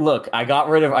 Look, I got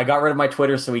rid of my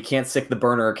Twitter so he can't stick the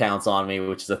burner accounts on me,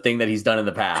 which is a thing that he's done in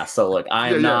the past. So look, I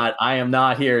am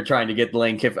not here trying to get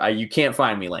Lane Kiffin. You can't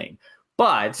find me, Lane.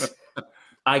 But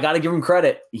I got to give him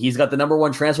credit. He's got the number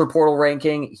 1 transfer portal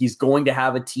ranking. He's going to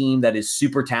have a team that is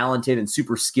super talented and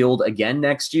super skilled again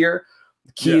next year.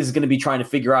 key is going to be trying to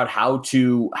figure out how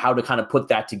to kind of put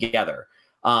that together.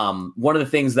 One of the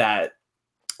things that,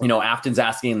 Afton's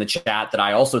asking in the chat that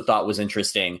I also thought was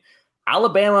interesting,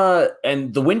 Alabama,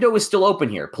 and the window is still open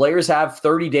here. Players have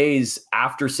 30 days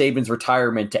after Saban's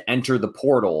retirement to enter the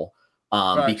portal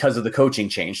because of the coaching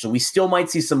change. So we still might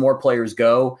see some more players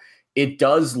go. It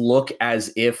does look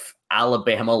as if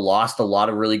Alabama lost a lot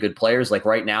of really good players. Like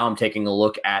right now, I'm taking a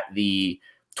look at the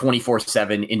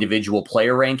 24/7 individual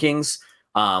player rankings.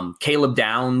 Caleb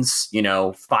Downs,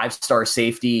 5-star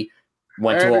safety,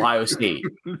 went to Ohio State.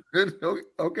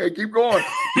 Okay, keep going.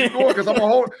 Keep going, because I'm going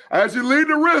to hold. As you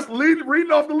reading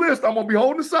off the list, I'm going to be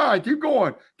holding the sign. Keep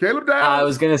going. Caleb Downs. I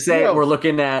was going to say, we're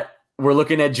looking at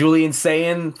Julian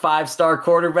Sayin, 5-star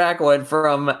quarterback, went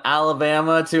from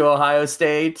Alabama to Ohio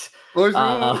State.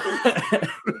 And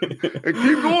keep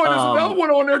going. There's another one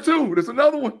on there too. There's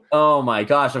another one. Oh my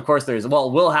gosh! Of course there's.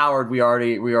 Well, Will Howard. We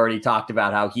already talked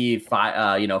about how he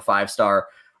 5-star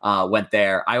went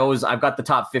there. I've got the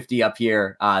top 50 up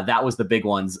here. That was the big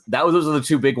ones. Those are the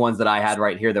two big ones that I had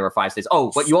right here. There were 5 states. Oh,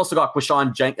 but you also got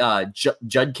Quishon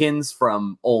Judkins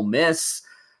from Ole Miss.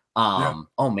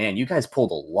 Oh man, you guys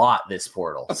pulled a lot this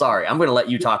portal. Sorry, I'm going to let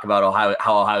you talk about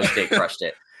how Ohio State crushed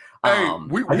it. Hey,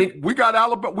 we got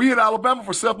Alabama. We hit Alabama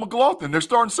for Seth McLaughlin. They're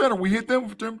starting center. We hit them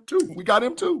for them too. We got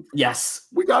him too. Yes,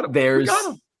 we got him. We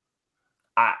got him.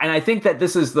 And I think that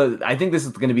this is going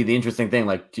to be the interesting thing,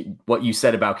 like what you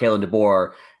said about Kalen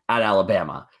DeBoer at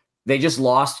Alabama. They just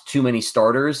lost too many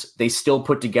starters. They still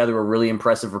put together a really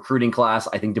impressive recruiting class.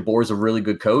 I think DeBoer is a really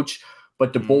good coach,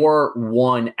 but DeBoer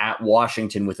won at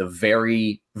Washington with a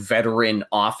very veteran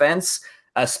offense,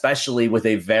 especially with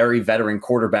a very veteran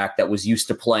quarterback that was used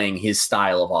to playing his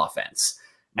style of offense.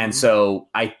 And so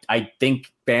I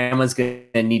think Bama's going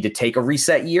to need to take a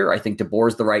reset year. I think DeBoer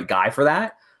is the right guy for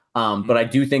that. But I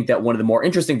do think that one of the more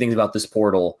interesting things about this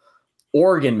portal,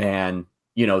 Oregon, man,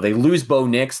 they lose Bo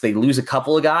Nix, they lose a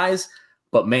couple of guys,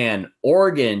 but man,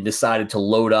 Oregon decided to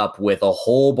load up with a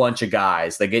whole bunch of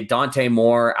guys. They get Dante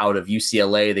Moore out of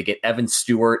UCLA. They get Evan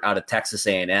Stewart out of Texas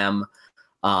A&M.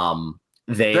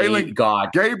 They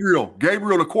got Gabriel,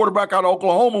 the quarterback out of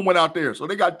Oklahoma, went out there. So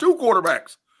they got 2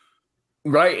 quarterbacks.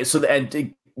 Right. So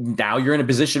now you're in a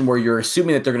position where you're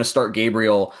assuming that they're going to start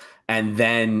Gabriel and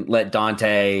then let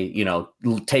Dante,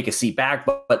 take a seat back.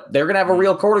 But they're going to have a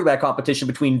real quarterback competition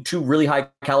between 2 really high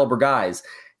caliber guys.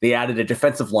 They added a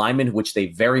defensive lineman, which they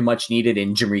very much needed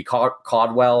in Jimmy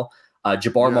Caldwell.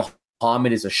 Jabbar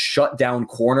Muhammad is a shutdown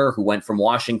corner who went from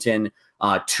Washington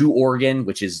to Oregon,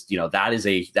 which is, that is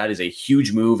a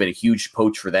huge move and a huge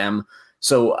poach for them.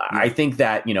 So I think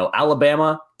that,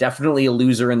 Alabama, definitely a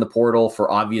loser in the portal for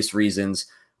obvious reasons.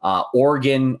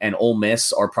 Oregon and Ole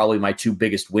Miss are probably my 2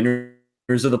 biggest winners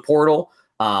of the portal,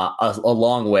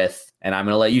 along with, and I'm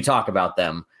going to let you talk about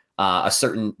them, a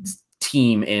certain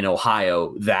team in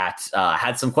Ohio that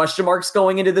had some question marks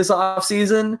going into this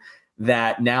offseason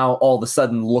that now all of a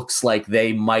sudden looks like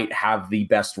they might have the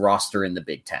best roster in the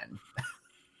Big Ten.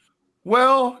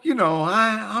 Well,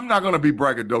 I'm not going to be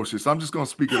braggadocious. I'm just going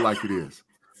to speak it like it is.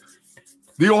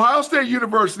 The Ohio State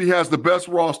University has the best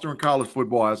roster in college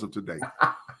football as of today.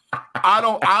 I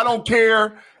don't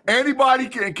care. Anybody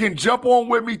can jump on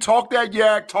with me, talk that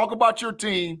yak, talk about your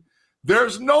team.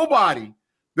 There's nobody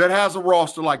that has a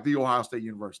roster like the Ohio State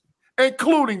University,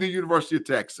 including the University of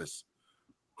Texas,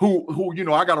 who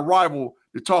I got a rival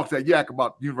that talks that yak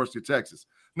about the University of Texas.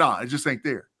 Nah, it just ain't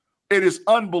there. It is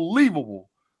unbelievable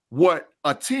what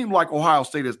a team like Ohio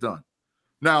State has done.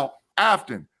 Now,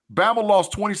 Afton, Bama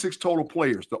lost 26 total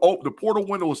players. The portal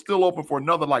window is still open for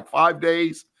another 5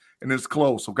 days, and it's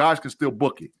closed, so guys can still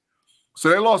book it. So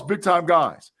they lost big-time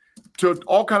guys to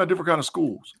all kind of different kind of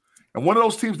schools. And one of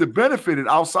those teams that benefited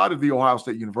outside of the Ohio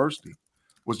State University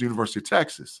was the University of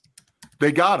Texas.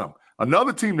 They got them.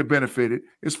 Another team that benefited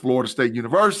is Florida State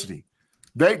University.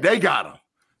 They got them.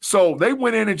 So they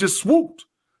went in and just swooped.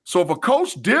 So if a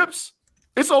coach dips,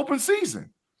 it's open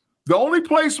season. The only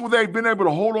place where they've been able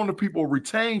to hold on to people,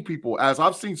 retain people, as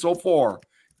I've seen so far,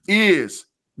 is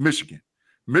Michigan.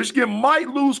 Michigan might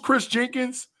lose Chris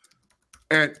Jenkins.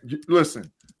 And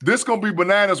listen, this is going to be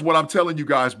bananas what I'm telling you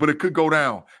guys, but it could go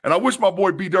down. And I wish my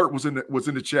boy B Dirt was in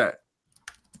the chat.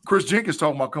 Chris Jenkins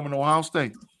talking about coming to Ohio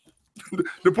State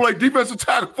to play defensive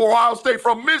tackle for Ohio State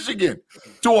from Michigan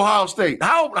to Ohio State.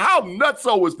 How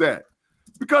nutso is that?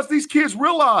 Because these kids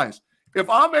realize if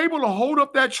I'm able to hold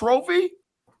up that trophy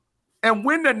and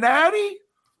win the Natty,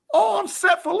 I'm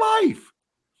set for life.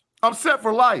 I'm set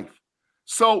for life.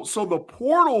 So the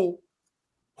portal,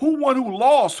 who won, who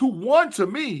lost, who won to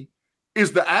me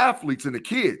is the athletes and the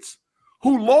kids.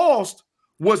 Who lost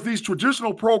was these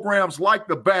traditional programs like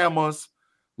the Bamas,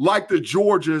 like the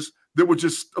Georgias that would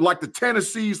just, like the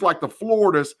Tennessees, like the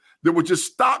Floridas that would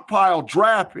just stockpile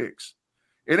draft picks.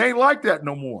 It ain't like that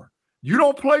no more. You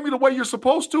don't play me the way you're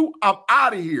supposed to, I'm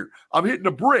out of here. I'm hitting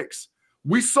the bricks.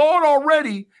 We saw it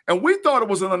already, and we thought it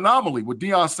was an anomaly with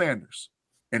Deion Sanders,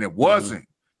 and it wasn't.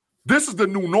 This is the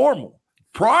new normal.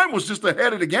 Prime was just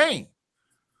ahead of the game.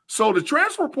 So the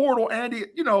transfer portal, Andy,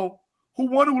 you know, who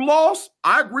won, who lost,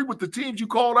 I agree with the teams you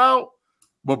called out.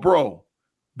 But, bro,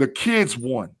 the kids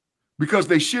won because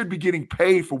they should be getting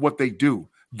paid for what they do.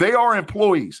 They are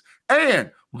employees. And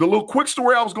the little quick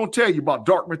story I was going to tell you about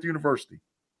Dartmouth University.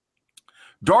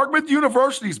 Dartmouth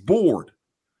University's board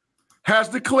has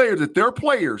declared that their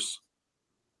players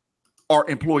are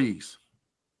employees.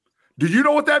 Do you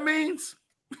know what that means?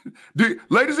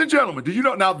 Ladies and gentlemen, do you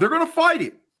know? Now, they're going to fight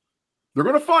it. They're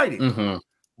going to fight it. Mm-hmm.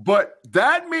 But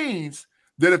that means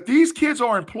that if these kids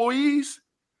are employees,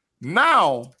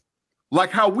 now,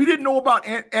 like how we didn't know about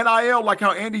NIL, like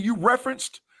how, Andy, you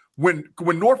referenced when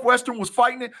Northwestern was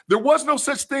fighting it, there was no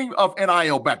such thing of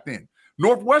NIL back then.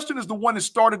 Northwestern is the one that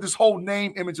started this whole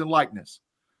name, image, and likeness.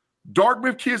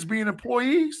 Dartmouth kids being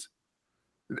employees,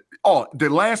 oh, the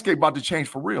landscape about to change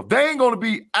for real. They ain't going to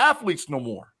be athletes no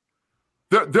more.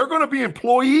 They're going to be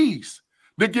employees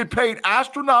that get paid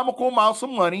astronomical amounts of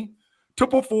money to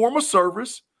perform a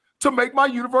service to make my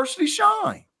university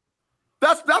shine.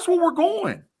 That's where we're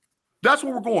going. That's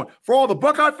where we're going. For all the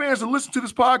Buckeye fans that listen to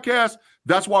this podcast,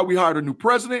 that's why we hired a new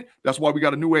president. That's why we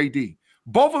got a new AD.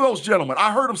 Both of those gentlemen,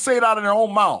 I heard them say it out of their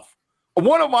own mouth.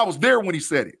 One of them, I was there when he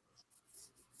said it.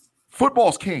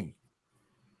 Football's king.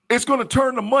 It's going to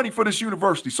turn the money for this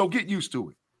university, so get used to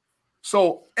it.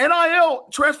 So NIL,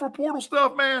 transfer portal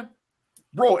stuff, man.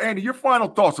 Bro, Andy, your final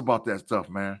thoughts about that stuff,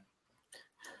 man.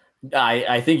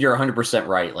 I think you're 100%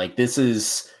 right. Like, this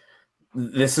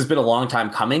has been a long time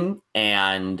coming,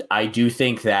 and I do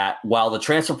think that while the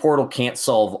transfer portal can't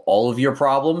solve all of your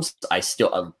problems, I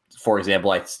still, for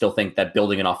example, I still think that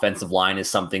building an offensive line is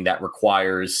something that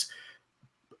requires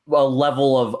a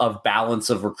level of balance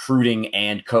of recruiting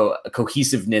and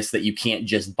cohesiveness that you can't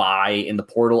just buy in the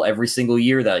portal every single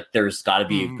year. That there's got to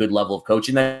be a good level of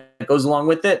coaching that goes along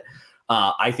with it.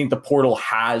 I think the portal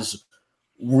has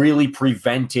really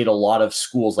prevented a lot of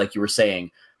schools, like you were saying,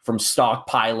 from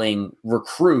stockpiling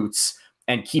recruits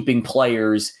and keeping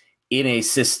players in a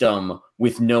system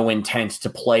with no intent to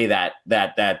play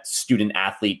that student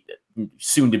athlete,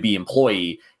 soon to be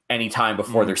employee, anytime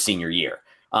before their senior year.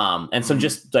 And so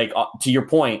just like to your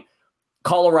point,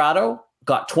 Colorado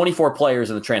got 24 players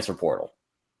in the transfer portal.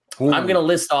 Ooh. I'm going to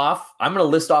list off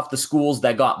the schools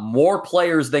that got more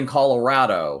players than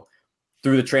Colorado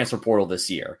through the transfer portal this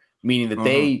year, meaning that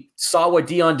they saw what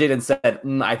Deion did and said,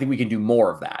 I think we can do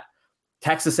more of that.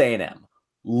 Texas A&M,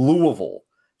 Louisville,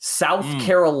 South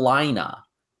Carolina,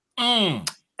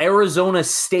 Arizona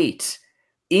State,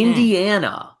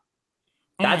 Indiana.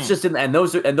 That's just and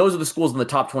those are the schools in the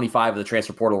top 25 of the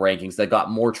transfer portal rankings that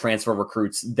got more transfer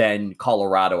recruits than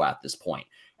Colorado at this point.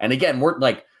 And again, we're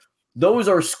like, those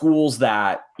are schools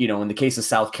that, you know, in the case of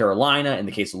South Carolina, in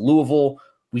the case of Louisville,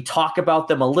 we talk about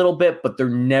them a little bit, but they're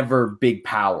never big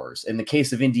powers. In the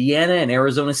case of Indiana and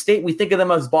Arizona State, we think of them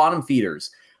as bottom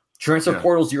feeders. Transfer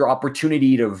portal is your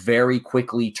opportunity to very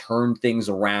quickly turn things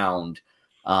around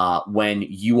when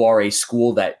you are a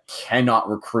school that cannot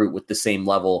recruit with the same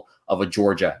level of a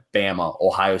Georgia, Bama,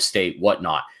 Ohio State,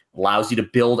 whatnot. Allows you to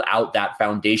build out that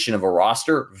foundation of a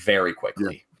roster very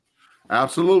quickly. Yeah.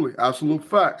 Absolutely. Absolute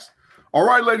facts. All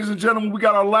right, ladies and gentlemen, we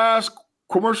got our last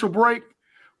commercial break.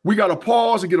 We got to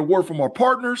pause and get a word from our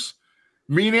partners.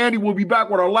 Me and Andy will be back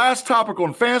with our last topic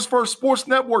on Fans First Sports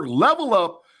Network Level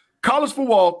Up College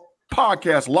Football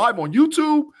Podcast, live on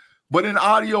YouTube, but in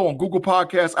audio on Google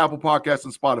Podcasts, Apple Podcasts,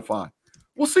 and Spotify.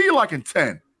 We'll see you like in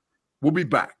 10. We'll be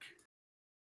back.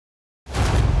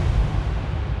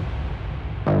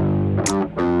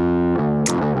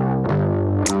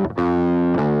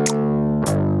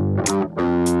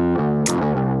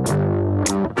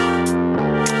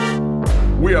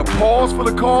 We have paused for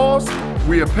the cause.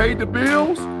 We have paid the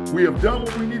bills. We have done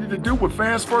what we needed to do with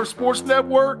Fans First Sports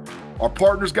Network. Our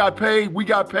partners got paid. We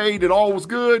got paid. It all was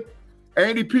good.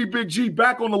 Andy P. Big G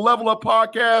back on the Level Up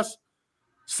podcast,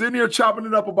 sitting here chopping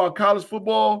it up about college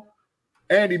football.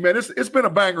 Andy, man, it's been a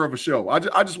banger of a show. I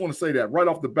just want to say that right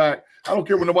off the bat. I don't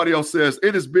care what nobody else says.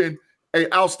 It has been an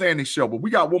outstanding show, but we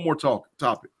got one more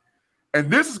topic.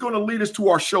 And this is going to lead us to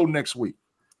our show next week,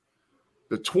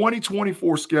 the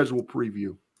 2024 schedule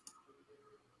preview.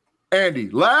 Andy,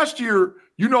 last year,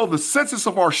 you know, the census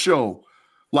of our show,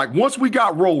 like once we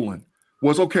got rolling,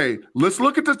 was okay, let's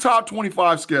look at the top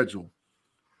 25 schedule.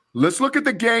 Let's look at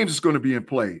the games that's going to be in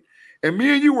play. And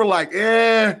me and you were like,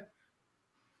 this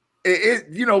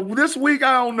week,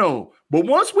 I don't know. But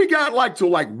once we got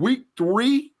to week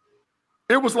 3,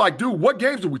 it was like, dude, what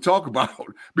games do we talk about?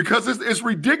 Because it's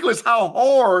ridiculous how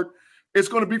hard it's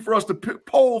going to be for us to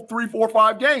poll 3, 4,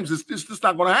 5 games. It's just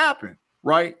not going to happen,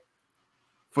 right?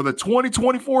 For the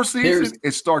 2024 season,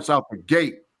 it starts out the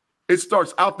gate.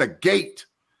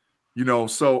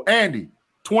 So Andy,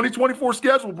 2024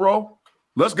 schedule, bro.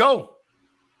 Let's go.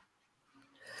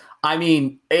 I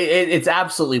mean, it's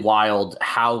absolutely wild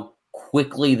how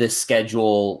quickly the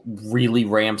schedule really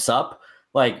ramps up.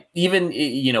 Like, even,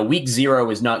 week 0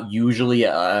 is not usually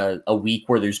a week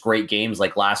where there's great games.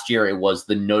 Like last year, it was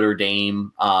the Notre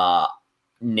Dame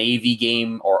Navy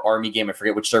game or Army game. I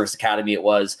forget which service academy it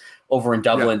was over in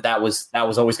Dublin. Yeah. That was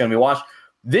always going to be watched.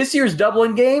 This year's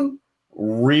Dublin game,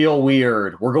 real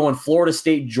weird. We're going Florida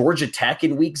State, Georgia Tech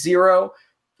in week 0.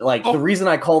 The reason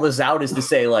I call this out is to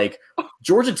say,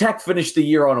 Georgia Tech finished the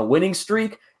year on a winning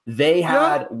streak. They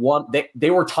had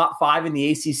they were top 5 in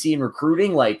the ACC in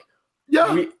recruiting.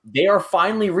 They are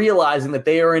finally realizing that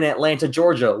they are in Atlanta,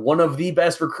 Georgia, one of the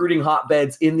best recruiting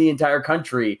hotbeds in the entire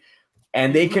country,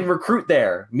 and they can recruit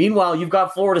there. Meanwhile, you've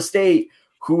got Florida State,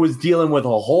 who was dealing with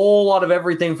a whole lot of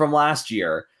everything from last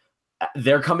year.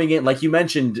 They're coming in, like you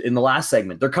mentioned in the last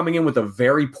segment, they're coming in with a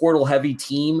very portal-heavy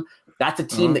team. That's a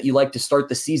team that you like to start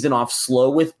the season off slow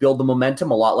with, build the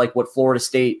momentum, a lot like what Florida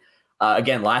State,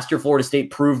 again, last year Florida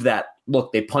State proved that,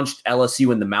 look, they punched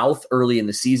LSU in the mouth early in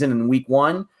the season in week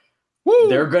 1. Woo,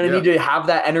 they're going to need to have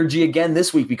that energy again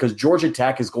this week because Georgia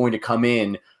Tech is going to come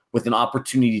in with an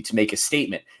opportunity to make a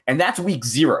statement. And that's week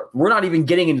 0. We're not even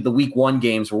getting into the week 1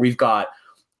 games where we've got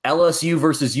LSU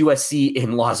versus USC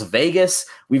in Las Vegas.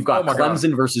 We've got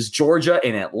Clemson versus Georgia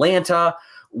in Atlanta.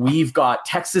 We've got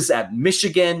Texas at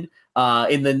Michigan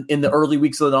in the early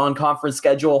weeks of the non-conference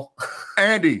schedule.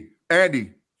 Andy,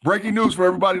 breaking news for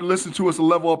everybody to listen to us, a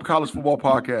Level Up College Football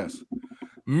Podcast.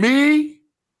 Me,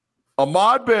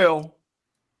 Ahmad Bell,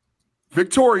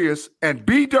 Victorious, and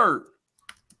B Dirt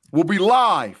will be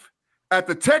live at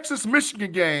the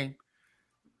Texas-Michigan game,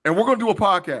 and we're going to do a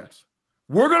podcast.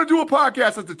 We're going to do a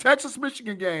podcast at the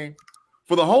Texas-Michigan game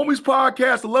for the Homies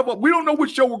Podcast, the Level Up. We don't know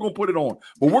which show we're going to put it on,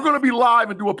 but we're going to be live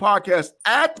and do a podcast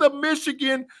at the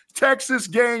Michigan-Texas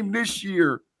game this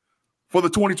year for the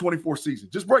 2024 season.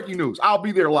 Just breaking news. I'll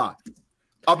be there live.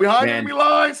 I'll be behind enemy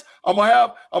lines. I'm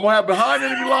gonna have behind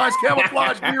enemy lines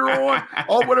camouflage gear on,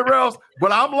 or whatever else.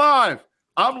 But I'm live.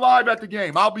 I'm live at the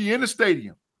game. I'll be in the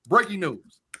stadium. Breaking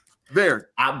news. There.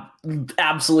 I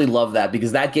absolutely love that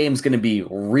because that game's going to be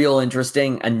real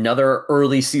interesting. Another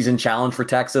early season challenge for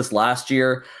Texas last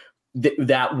year.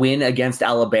 That win against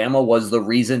Alabama was the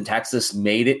reason Texas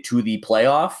made it to the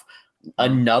playoff.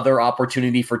 Another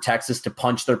opportunity for Texas to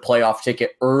punch their playoff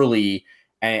ticket early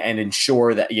and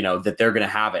ensure that, that they're going to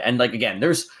have it. And again,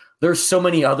 there's so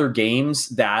many other games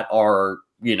that are,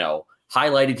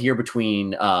 highlighted here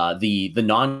between the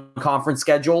non-conference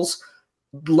schedules,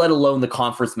 let alone the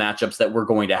conference matchups that we're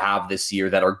going to have this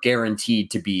year that are guaranteed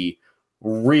to be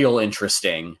real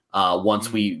interesting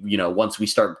once we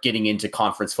start getting into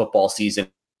conference football season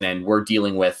and we're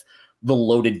dealing with the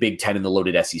loaded Big Ten and the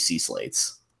loaded SEC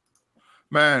slates.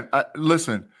 Man,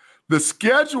 listen, the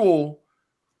schedule.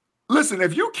 Listen,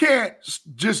 if you can't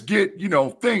just get,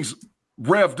 things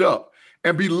revved up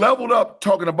and be leveled up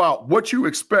talking about what you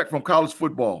expect from college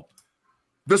football,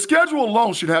 the schedule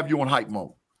alone should have you on hype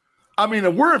mode. I mean,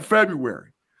 and we're in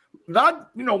February.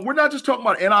 We're not just talking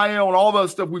about NIL and all the other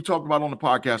stuff we've talked about on the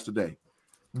podcast today.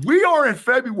 We are in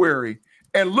February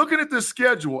and looking at this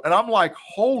schedule, and I'm like,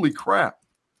 holy crap.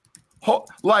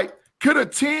 Could a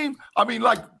team,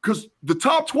 because the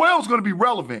top 12 is going to be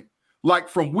relevant,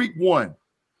 from week 1.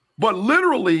 But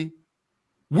literally,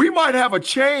 we might have a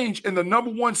change in the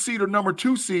number 1 seed or number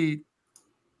 2 seed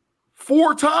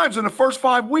 4 times in the first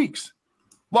 5 weeks.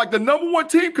 The number 1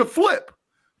 team could flip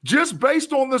just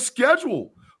based on the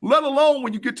schedule, let alone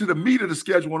when you get to the meat of the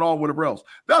schedule and all whatever else.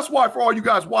 That's why for all you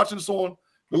guys watching us on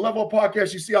the Level Up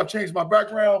Podcast, you see I've changed my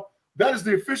background. That is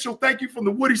the official thank you from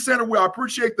the Woody Center, where I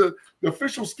appreciate the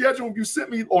official schedule you sent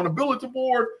me on the bulletin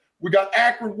board. We got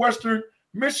Akron, Western,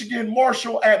 Michigan,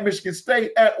 Marshall, at Michigan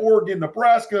State, at Oregon,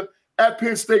 Nebraska, at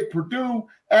Penn State, Purdue,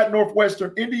 at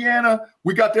Northwestern, Indiana.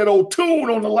 We got that old tune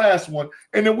on the last one.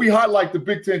 And then we highlight the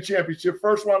Big Ten Championship,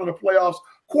 first round of the playoffs,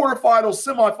 quarterfinals,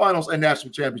 semifinals, and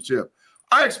national championship.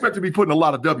 I expect to be putting a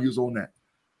lot of W's on that.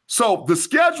 So the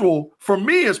schedule for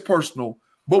me is personal,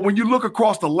 but when you look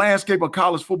across the landscape of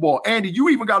college football, Andy, you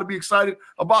even got to be excited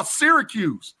about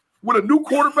Syracuse with a new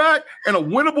quarterback and a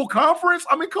winnable conference.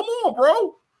 I mean, come on,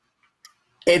 bro.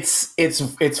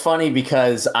 It's funny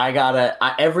because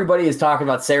everybody is talking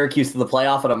about Syracuse to the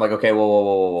playoff, and I'm like, okay,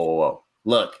 whoa.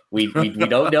 Look, we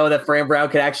don't know that Fran Brown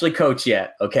can actually coach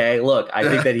yet. Okay, look,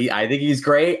 I think he's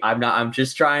great. I'm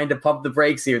just trying to pump the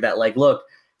brakes here. That like, look,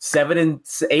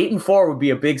 8-4 would be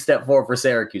a big step forward for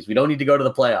Syracuse. We don't need to go to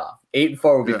the playoff.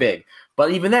 8-4 would be big, but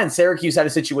even then, Syracuse had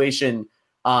a situation.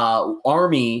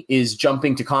 Army is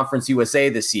jumping to Conference USA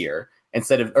this year.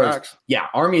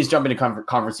 Army is jumping to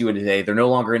Conference USA. They're no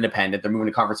longer independent. They're moving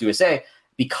to Conference USA.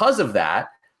 Because of that,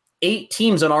 8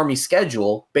 teams on Army's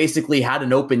schedule basically had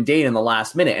an open date in the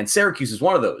last minute, and Syracuse is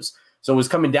one of those. So it was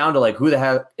coming down to like, who the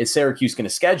heck is Syracuse going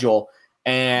to schedule?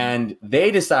 And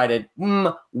they decided,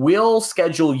 we'll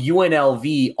schedule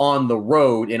UNLV on the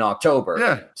road in October.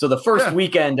 Yeah. So the first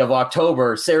weekend of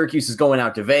October, Syracuse is going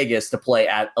out to Vegas to play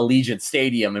at Allegiant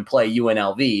Stadium and play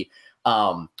UNLV.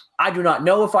 I do not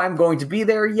know if I'm going to be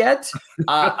there yet.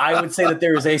 I would say that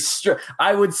there is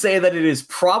I would say that it is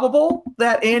probable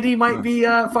that Andy might be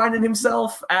finding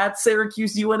himself at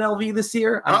Syracuse UNLV this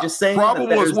year. I'm just saying.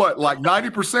 Probable is what, like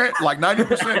 90%,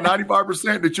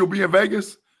 95% that you'll be in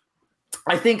Vegas?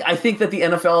 I think that the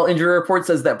NFL injury report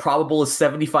says that probable is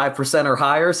 75% or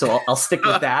higher, so I'll stick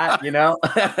with that,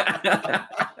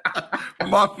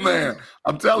 My man,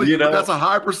 I'm telling you, that's a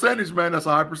high percentage, man. That's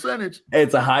a high percentage.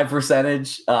 It's a high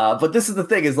percentage. But this is the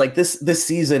thing is like this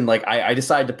season, like I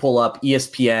decided to pull up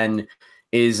ESPN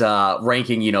is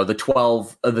ranking, the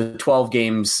 12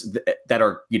 games that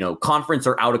are, conference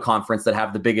or out of conference that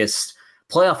have the biggest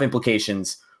playoff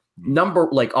implications.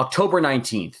 October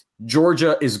 19th,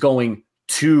 Georgia is going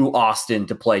to Austin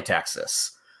to play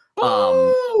Texas.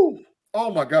 Oh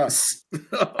my God!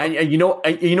 and you know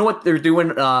what they're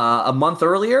doing a month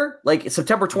earlier, like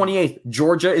September 28th.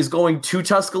 Georgia is going to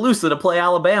Tuscaloosa to play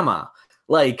Alabama.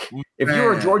 Like, if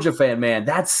you're a Georgia fan, man,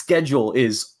 that schedule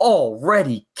is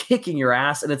already kicking your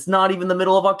ass, and it's not even the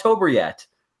middle of October yet.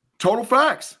 Total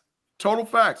facts. But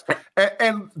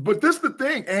this is the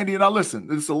thing, Andy, and I listen.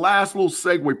 This is the last little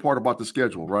segue part about the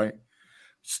schedule, right?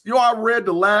 I read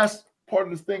the last part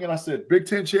of this thing, and I said Big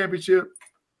Ten championship.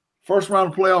 First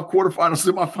round of playoff, quarterfinals,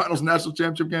 semifinals, national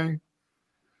championship game.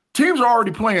 Teams are already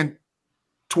playing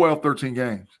 12, 13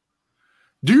 games.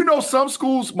 Do you know some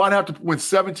schools might have to win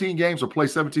 17 games or play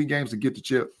 17 games to get the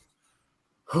chip?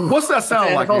 What's that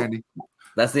sound like, Andy?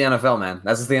 That's the NFL, man.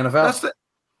 That's just the NFL.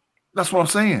 That's what I'm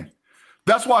saying.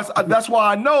 That's why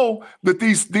I know that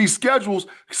these schedules,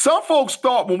 some folks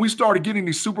thought when we started getting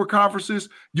these super conferences,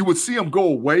 you would see them go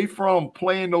away from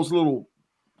playing those little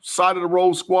side of the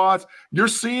road squads. You're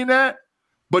seeing that,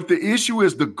 but the issue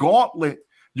is the gauntlet.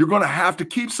 You're going to have to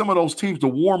keep some of those teams to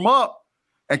warm up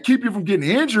and keep you from getting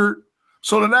injured,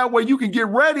 so that way you can get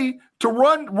ready to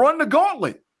run the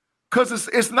gauntlet, because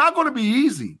it's not going to be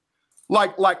easy.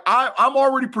 I'm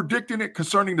already predicting it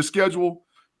concerning the schedule.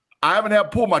 I haven't had to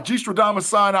pull my G Stradamus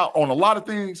sign out on a lot of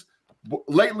things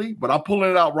lately, but I'm pulling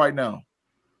it out right now.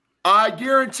 I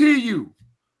guarantee you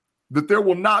that there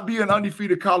will not be an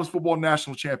undefeated college football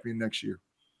national champion next year.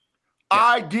 Yeah.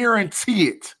 I guarantee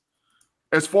it.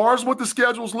 As far as what the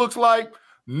schedules looks like,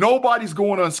 nobody's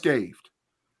going unscathed.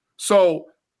 So,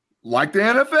 like the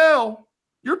NFL,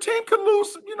 your team could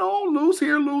lose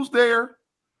here, lose there,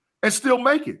 and still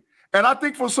make it. And I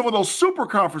think for some of those super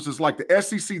conferences like the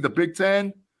SEC, the Big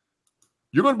Ten,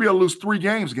 you're going to be able to lose 3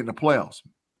 games getting the playoffs.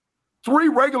 3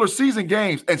 regular season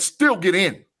games and still get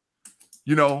in.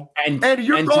 And Andy,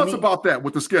 your thoughts about that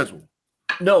with the schedule?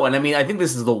 No, and I mean, I think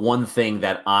this is the one thing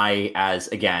that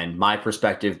my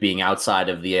perspective being outside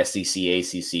of the SEC,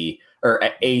 ACC, or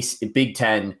Big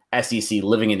Ten, SEC,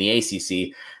 living in the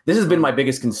ACC, this has been my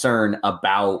biggest concern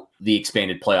about the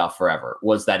expanded playoff forever,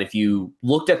 was that if you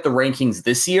looked at the rankings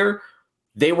this year,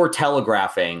 they were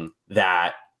telegraphing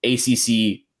that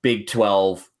ACC, Big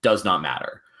 12 does not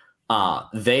matter.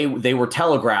 They were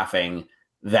telegraphing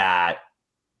that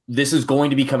this is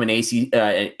going to become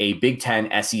a Big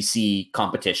Ten SEC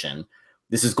competition.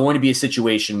 This is going to be a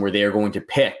situation where they are going to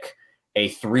pick a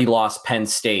 3-loss Penn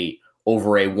State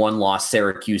over a 1-loss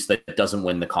Syracuse that doesn't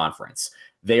win the conference.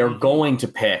 They are going to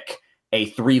pick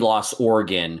a 3-loss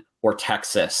Oregon or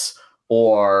Texas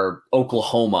or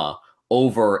Oklahoma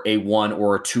over a 1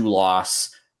 or a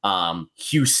 2-loss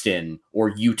Houston or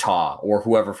Utah or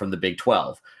whoever from the Big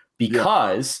 12,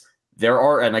 because there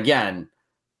are, and again,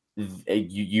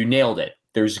 you nailed it.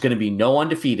 There's going to be no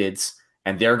undefeateds,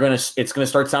 and it's going to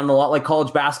start sounding a lot like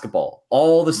college basketball.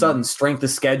 All of a sudden, strength of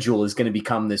schedule is going to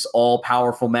become this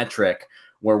all-powerful metric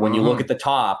where when you look at the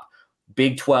top,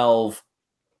 Big 12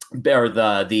 or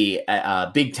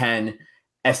the Big 10,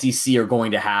 SEC are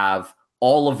going to have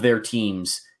all of their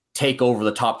teams take over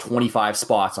the top 25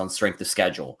 spots on strength of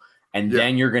schedule. And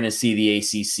then you're going to see the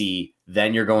ACC.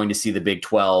 Then you're going to see the Big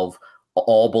 12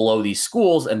 all below these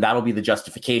schools. And that'll be the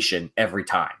justification every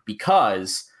time.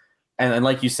 Because, and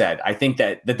like you said, I think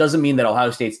that doesn't mean that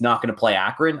Ohio State's not going to play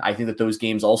Akron. I think that those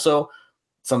games also,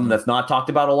 something that's not talked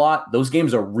about a lot, those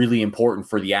games are really important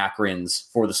for the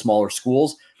Akrons, for the smaller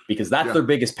schools, because that's their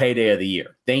biggest payday of the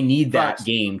year. They need that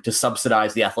game to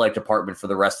subsidize the athletic department for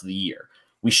the rest of the year.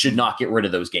 We should not get rid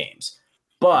of those games.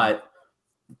 But,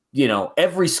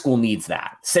 every school needs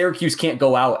that. Syracuse can't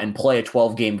go out and play a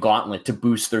 12-game gauntlet to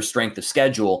boost their strength of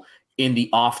schedule in the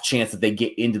off chance that they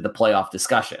get into the playoff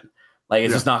discussion. Like,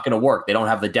 it's just not going to work. They don't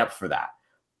have the depth for that.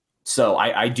 So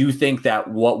I do think that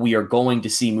what we are going to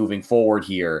see moving forward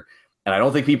here, and I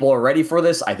don't think people are ready for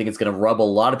this. I think it's going to rub a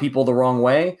lot of people the wrong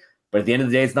way. But at the end of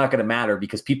the day, it's not going to matter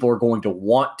because people are going to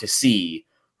want to see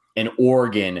an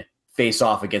Oregon face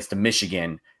off against a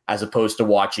Michigan as opposed to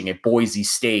watching a Boise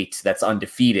State that's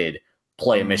undefeated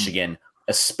play a Michigan,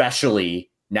 especially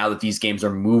now that these games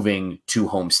are moving to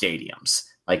home stadiums.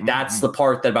 Like that's the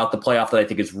part about the playoff that I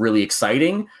think is really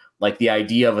exciting. Like the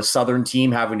idea of a Southern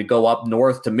team having to go up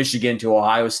north to Michigan to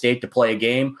Ohio State to play a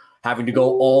game, having to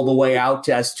go all the way out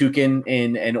to Estucan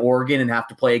in Oregon and have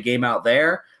to play a game out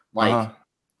there. Like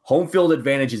home field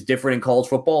advantage is different in college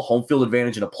football. Home field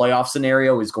advantage in a playoff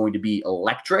scenario is going to be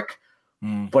electric.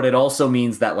 But it also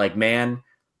means that, like, man,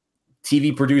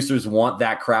 TV producers want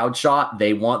that crowd shot.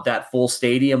 They want that full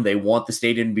stadium. They want the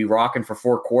stadium to be rocking for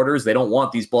 4 quarters. They don't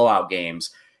want these blowout games.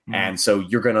 And so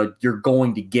you're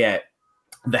going to get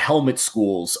the helmet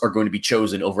schools are going to be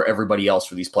chosen over everybody else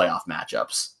for these playoff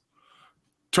matchups.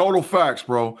 Total facts,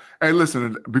 bro. Hey,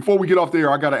 listen, before we get off the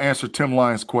air, I got to answer Tim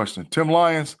Lyons' question. Tim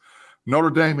Lyons, Notre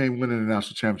Dame ain't winning the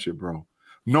national championship, bro.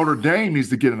 Notre Dame needs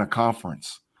to get in a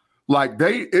conference. Like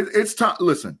it's time.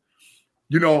 Listen,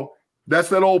 that's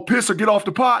that old piss or get off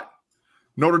the pot.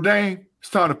 Notre Dame, it's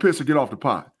time to piss or get off the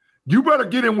pot. You better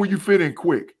get in where you fit in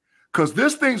quick because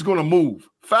this thing's going to move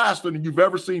faster than you've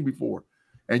ever seen before.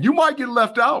 And you might get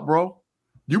left out, bro.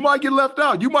 You might get left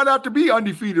out. You might have to be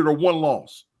undefeated or 1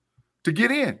 loss to get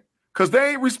in because they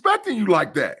ain't respecting you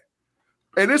like that.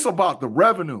 And it's about the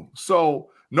revenue. So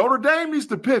Notre Dame needs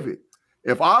to pivot.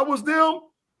 If I was them,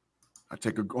 I'd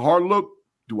take a hard look.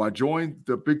 Do I join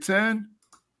the Big Ten?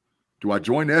 Do I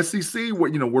join the SEC? Where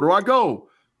do I go?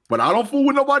 But I don't fool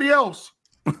with nobody else.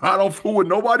 I don't fool with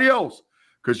nobody else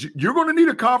because you're going to need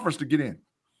a conference to get in.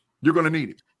 You're going to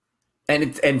need it. I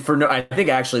think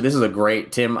actually this is a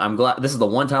great, Tim, I'm glad this is the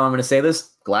one time I'm going to say this.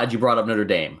 Glad you brought up Notre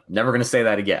Dame. Never going to say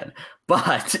that again.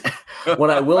 But what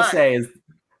I will say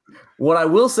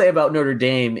about Notre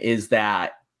Dame is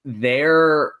that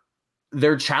their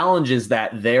challenge is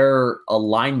that their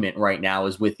alignment right now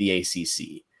is with the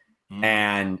ACC.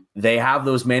 And they have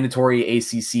those mandatory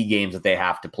ACC games that they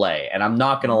have to play. And I'm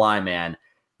not going to lie, man,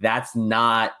 that's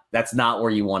not where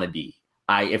you want to be.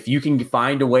 If you can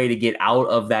find a way to get out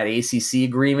of that ACC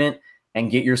agreement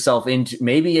and get yourself into,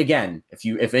 maybe again,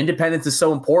 if independence is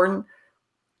so important,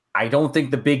 I don't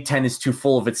think the Big Ten is too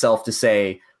full of itself to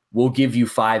say, we'll give you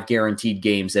 5 guaranteed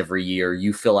games every year.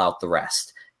 You fill out the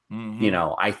rest.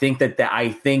 I think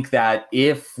that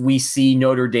if we see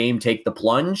Notre Dame take the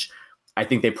plunge, I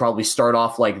think they probably start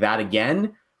off like that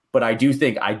again. But I do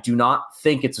not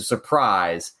think it's a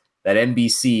surprise that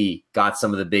NBC got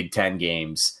some of the Big Ten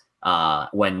games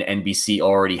when NBC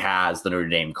already has the Notre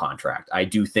Dame contract. I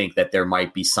do think that there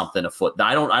might be something afoot.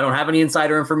 I don't have any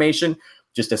insider information.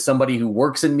 Just as somebody who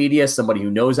works in media, somebody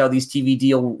who knows how these TV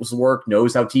deals work,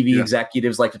 knows how TV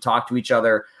executives like to talk to each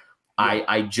other.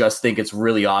 I just think it's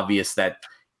really obvious that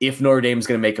if Notre Dame is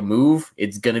going to make a move,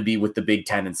 it's going to be with the Big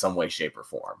Ten in some way, shape, or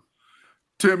form.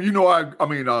 Tim,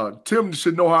 Tim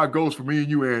should know how it goes for me and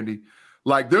you, Andy.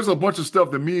 Like, there's a bunch of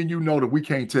stuff that me and you know that we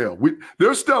can't tell.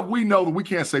 There's stuff we know that we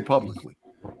can't say publicly.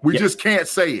 We just can't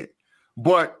say it.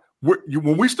 But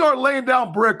when we start laying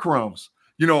down breadcrumbs,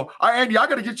 Andy, I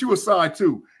got to get you a sign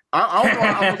too. I don't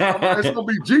know how it's going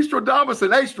to be G-Stradamus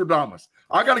and A-Stradamus.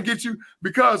 I got to get you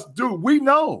because, dude, we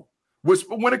know.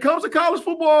 When it comes to college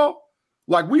football,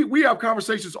 like we have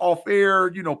conversations off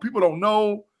air, people don't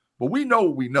know, but we know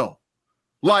what we know.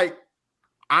 Like,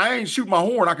 I ain't shoot my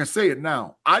horn. I can say it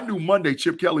now. I knew Monday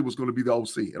Chip Kelly was going to be the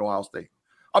OC at Ohio State.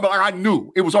 I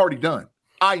knew it was already done.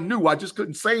 I knew. I just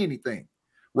couldn't say anything,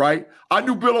 right? I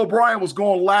knew Bill O'Brien was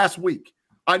going last week.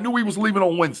 I knew he was leaving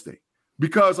on Wednesday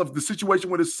because of the situation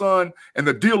with his son and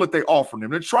the deal that they offered him.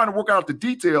 They're trying to work out the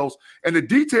details, and the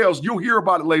details, you'll hear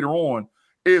about it later on,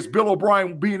 is Bill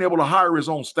O'Brien being able to hire his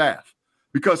own staff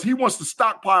because he wants to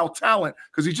stockpile talent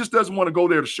because he just doesn't want to go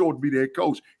there to show to be the head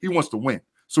coach. He wants to win.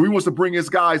 So he wants to bring his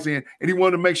guys in, and he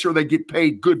wanted to make sure they get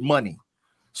paid good money.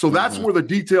 So that's where the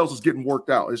details is getting worked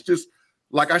out. It's just,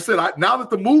 like I said, now that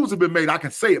the moves have been made, I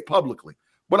can say it publicly.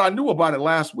 But I knew about it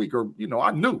last week, or,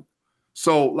 I knew.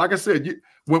 So, like I said,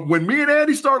 when me and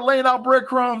Andy start laying out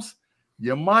breadcrumbs,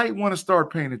 you might want to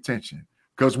start paying attention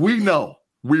because we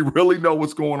really know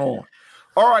what's going on.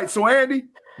 All right, so Andy,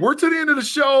 we're to the end of the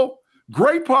show.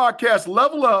 Great podcast,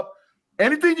 Level Up.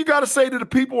 Anything you got to say to the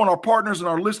people and our partners and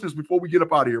our listeners before we get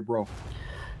up out of here, bro?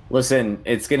 Listen,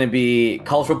 it's going to be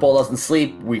college football doesn't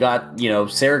sleep. We got,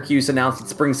 Syracuse announced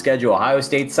its spring schedule. Ohio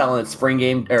State's selling its spring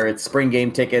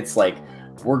game tickets. Like,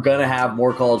 we're going to have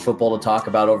more college football to talk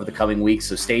about over the coming weeks.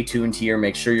 So stay tuned here.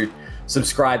 Make sure you're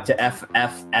subscribed to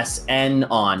FFSN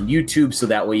on YouTube so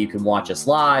that way you can watch us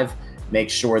live. Make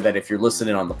sure that if you're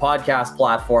listening on the podcast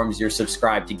platforms, you're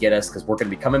subscribed to get us because we're going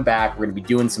to be coming back. We're going to be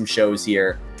doing some shows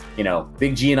here.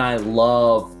 Big G and I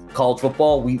love college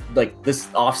football. We like this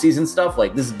offseason stuff.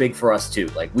 Like, this is big for us too.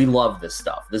 Like, we love this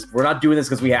stuff. We're not doing this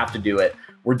because we have to do it.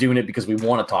 We're doing it because we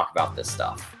want to talk about this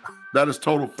stuff. That is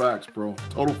total facts, bro.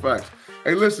 Total facts.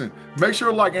 Hey, listen, make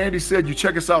sure, like Andy said, you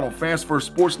check us out on Fans First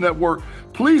Sports Network.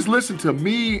 Please listen to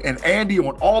me and Andy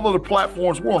on all other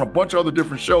platforms. We're on a bunch of other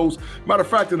different shows. Matter of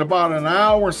fact, in about an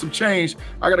hour and some change,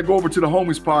 I got to go over to the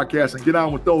Homies podcast and get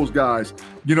on with those guys,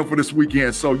 for this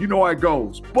weekend. So you know how it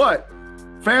goes. But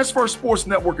Fans First Sports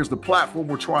Network is the platform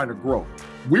we're trying to grow.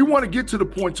 We want to get to the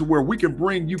point to where we can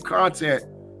bring you content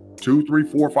 2, 3,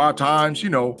 4, 5 times,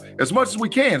 as much as we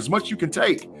can, as much as you can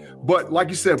take. But like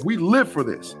you said, we live for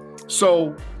this.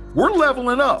 So we're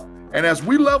leveling up. And as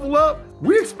we level up,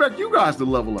 we expect you guys to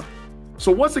level up.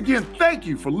 So once again, thank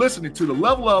you for listening to the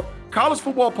Level Up College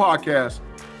Football Podcast.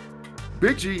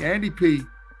 Big G, Andy P,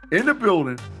 in the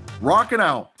building, rocking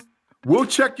out. We'll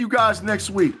check you guys next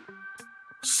week.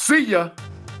 See ya.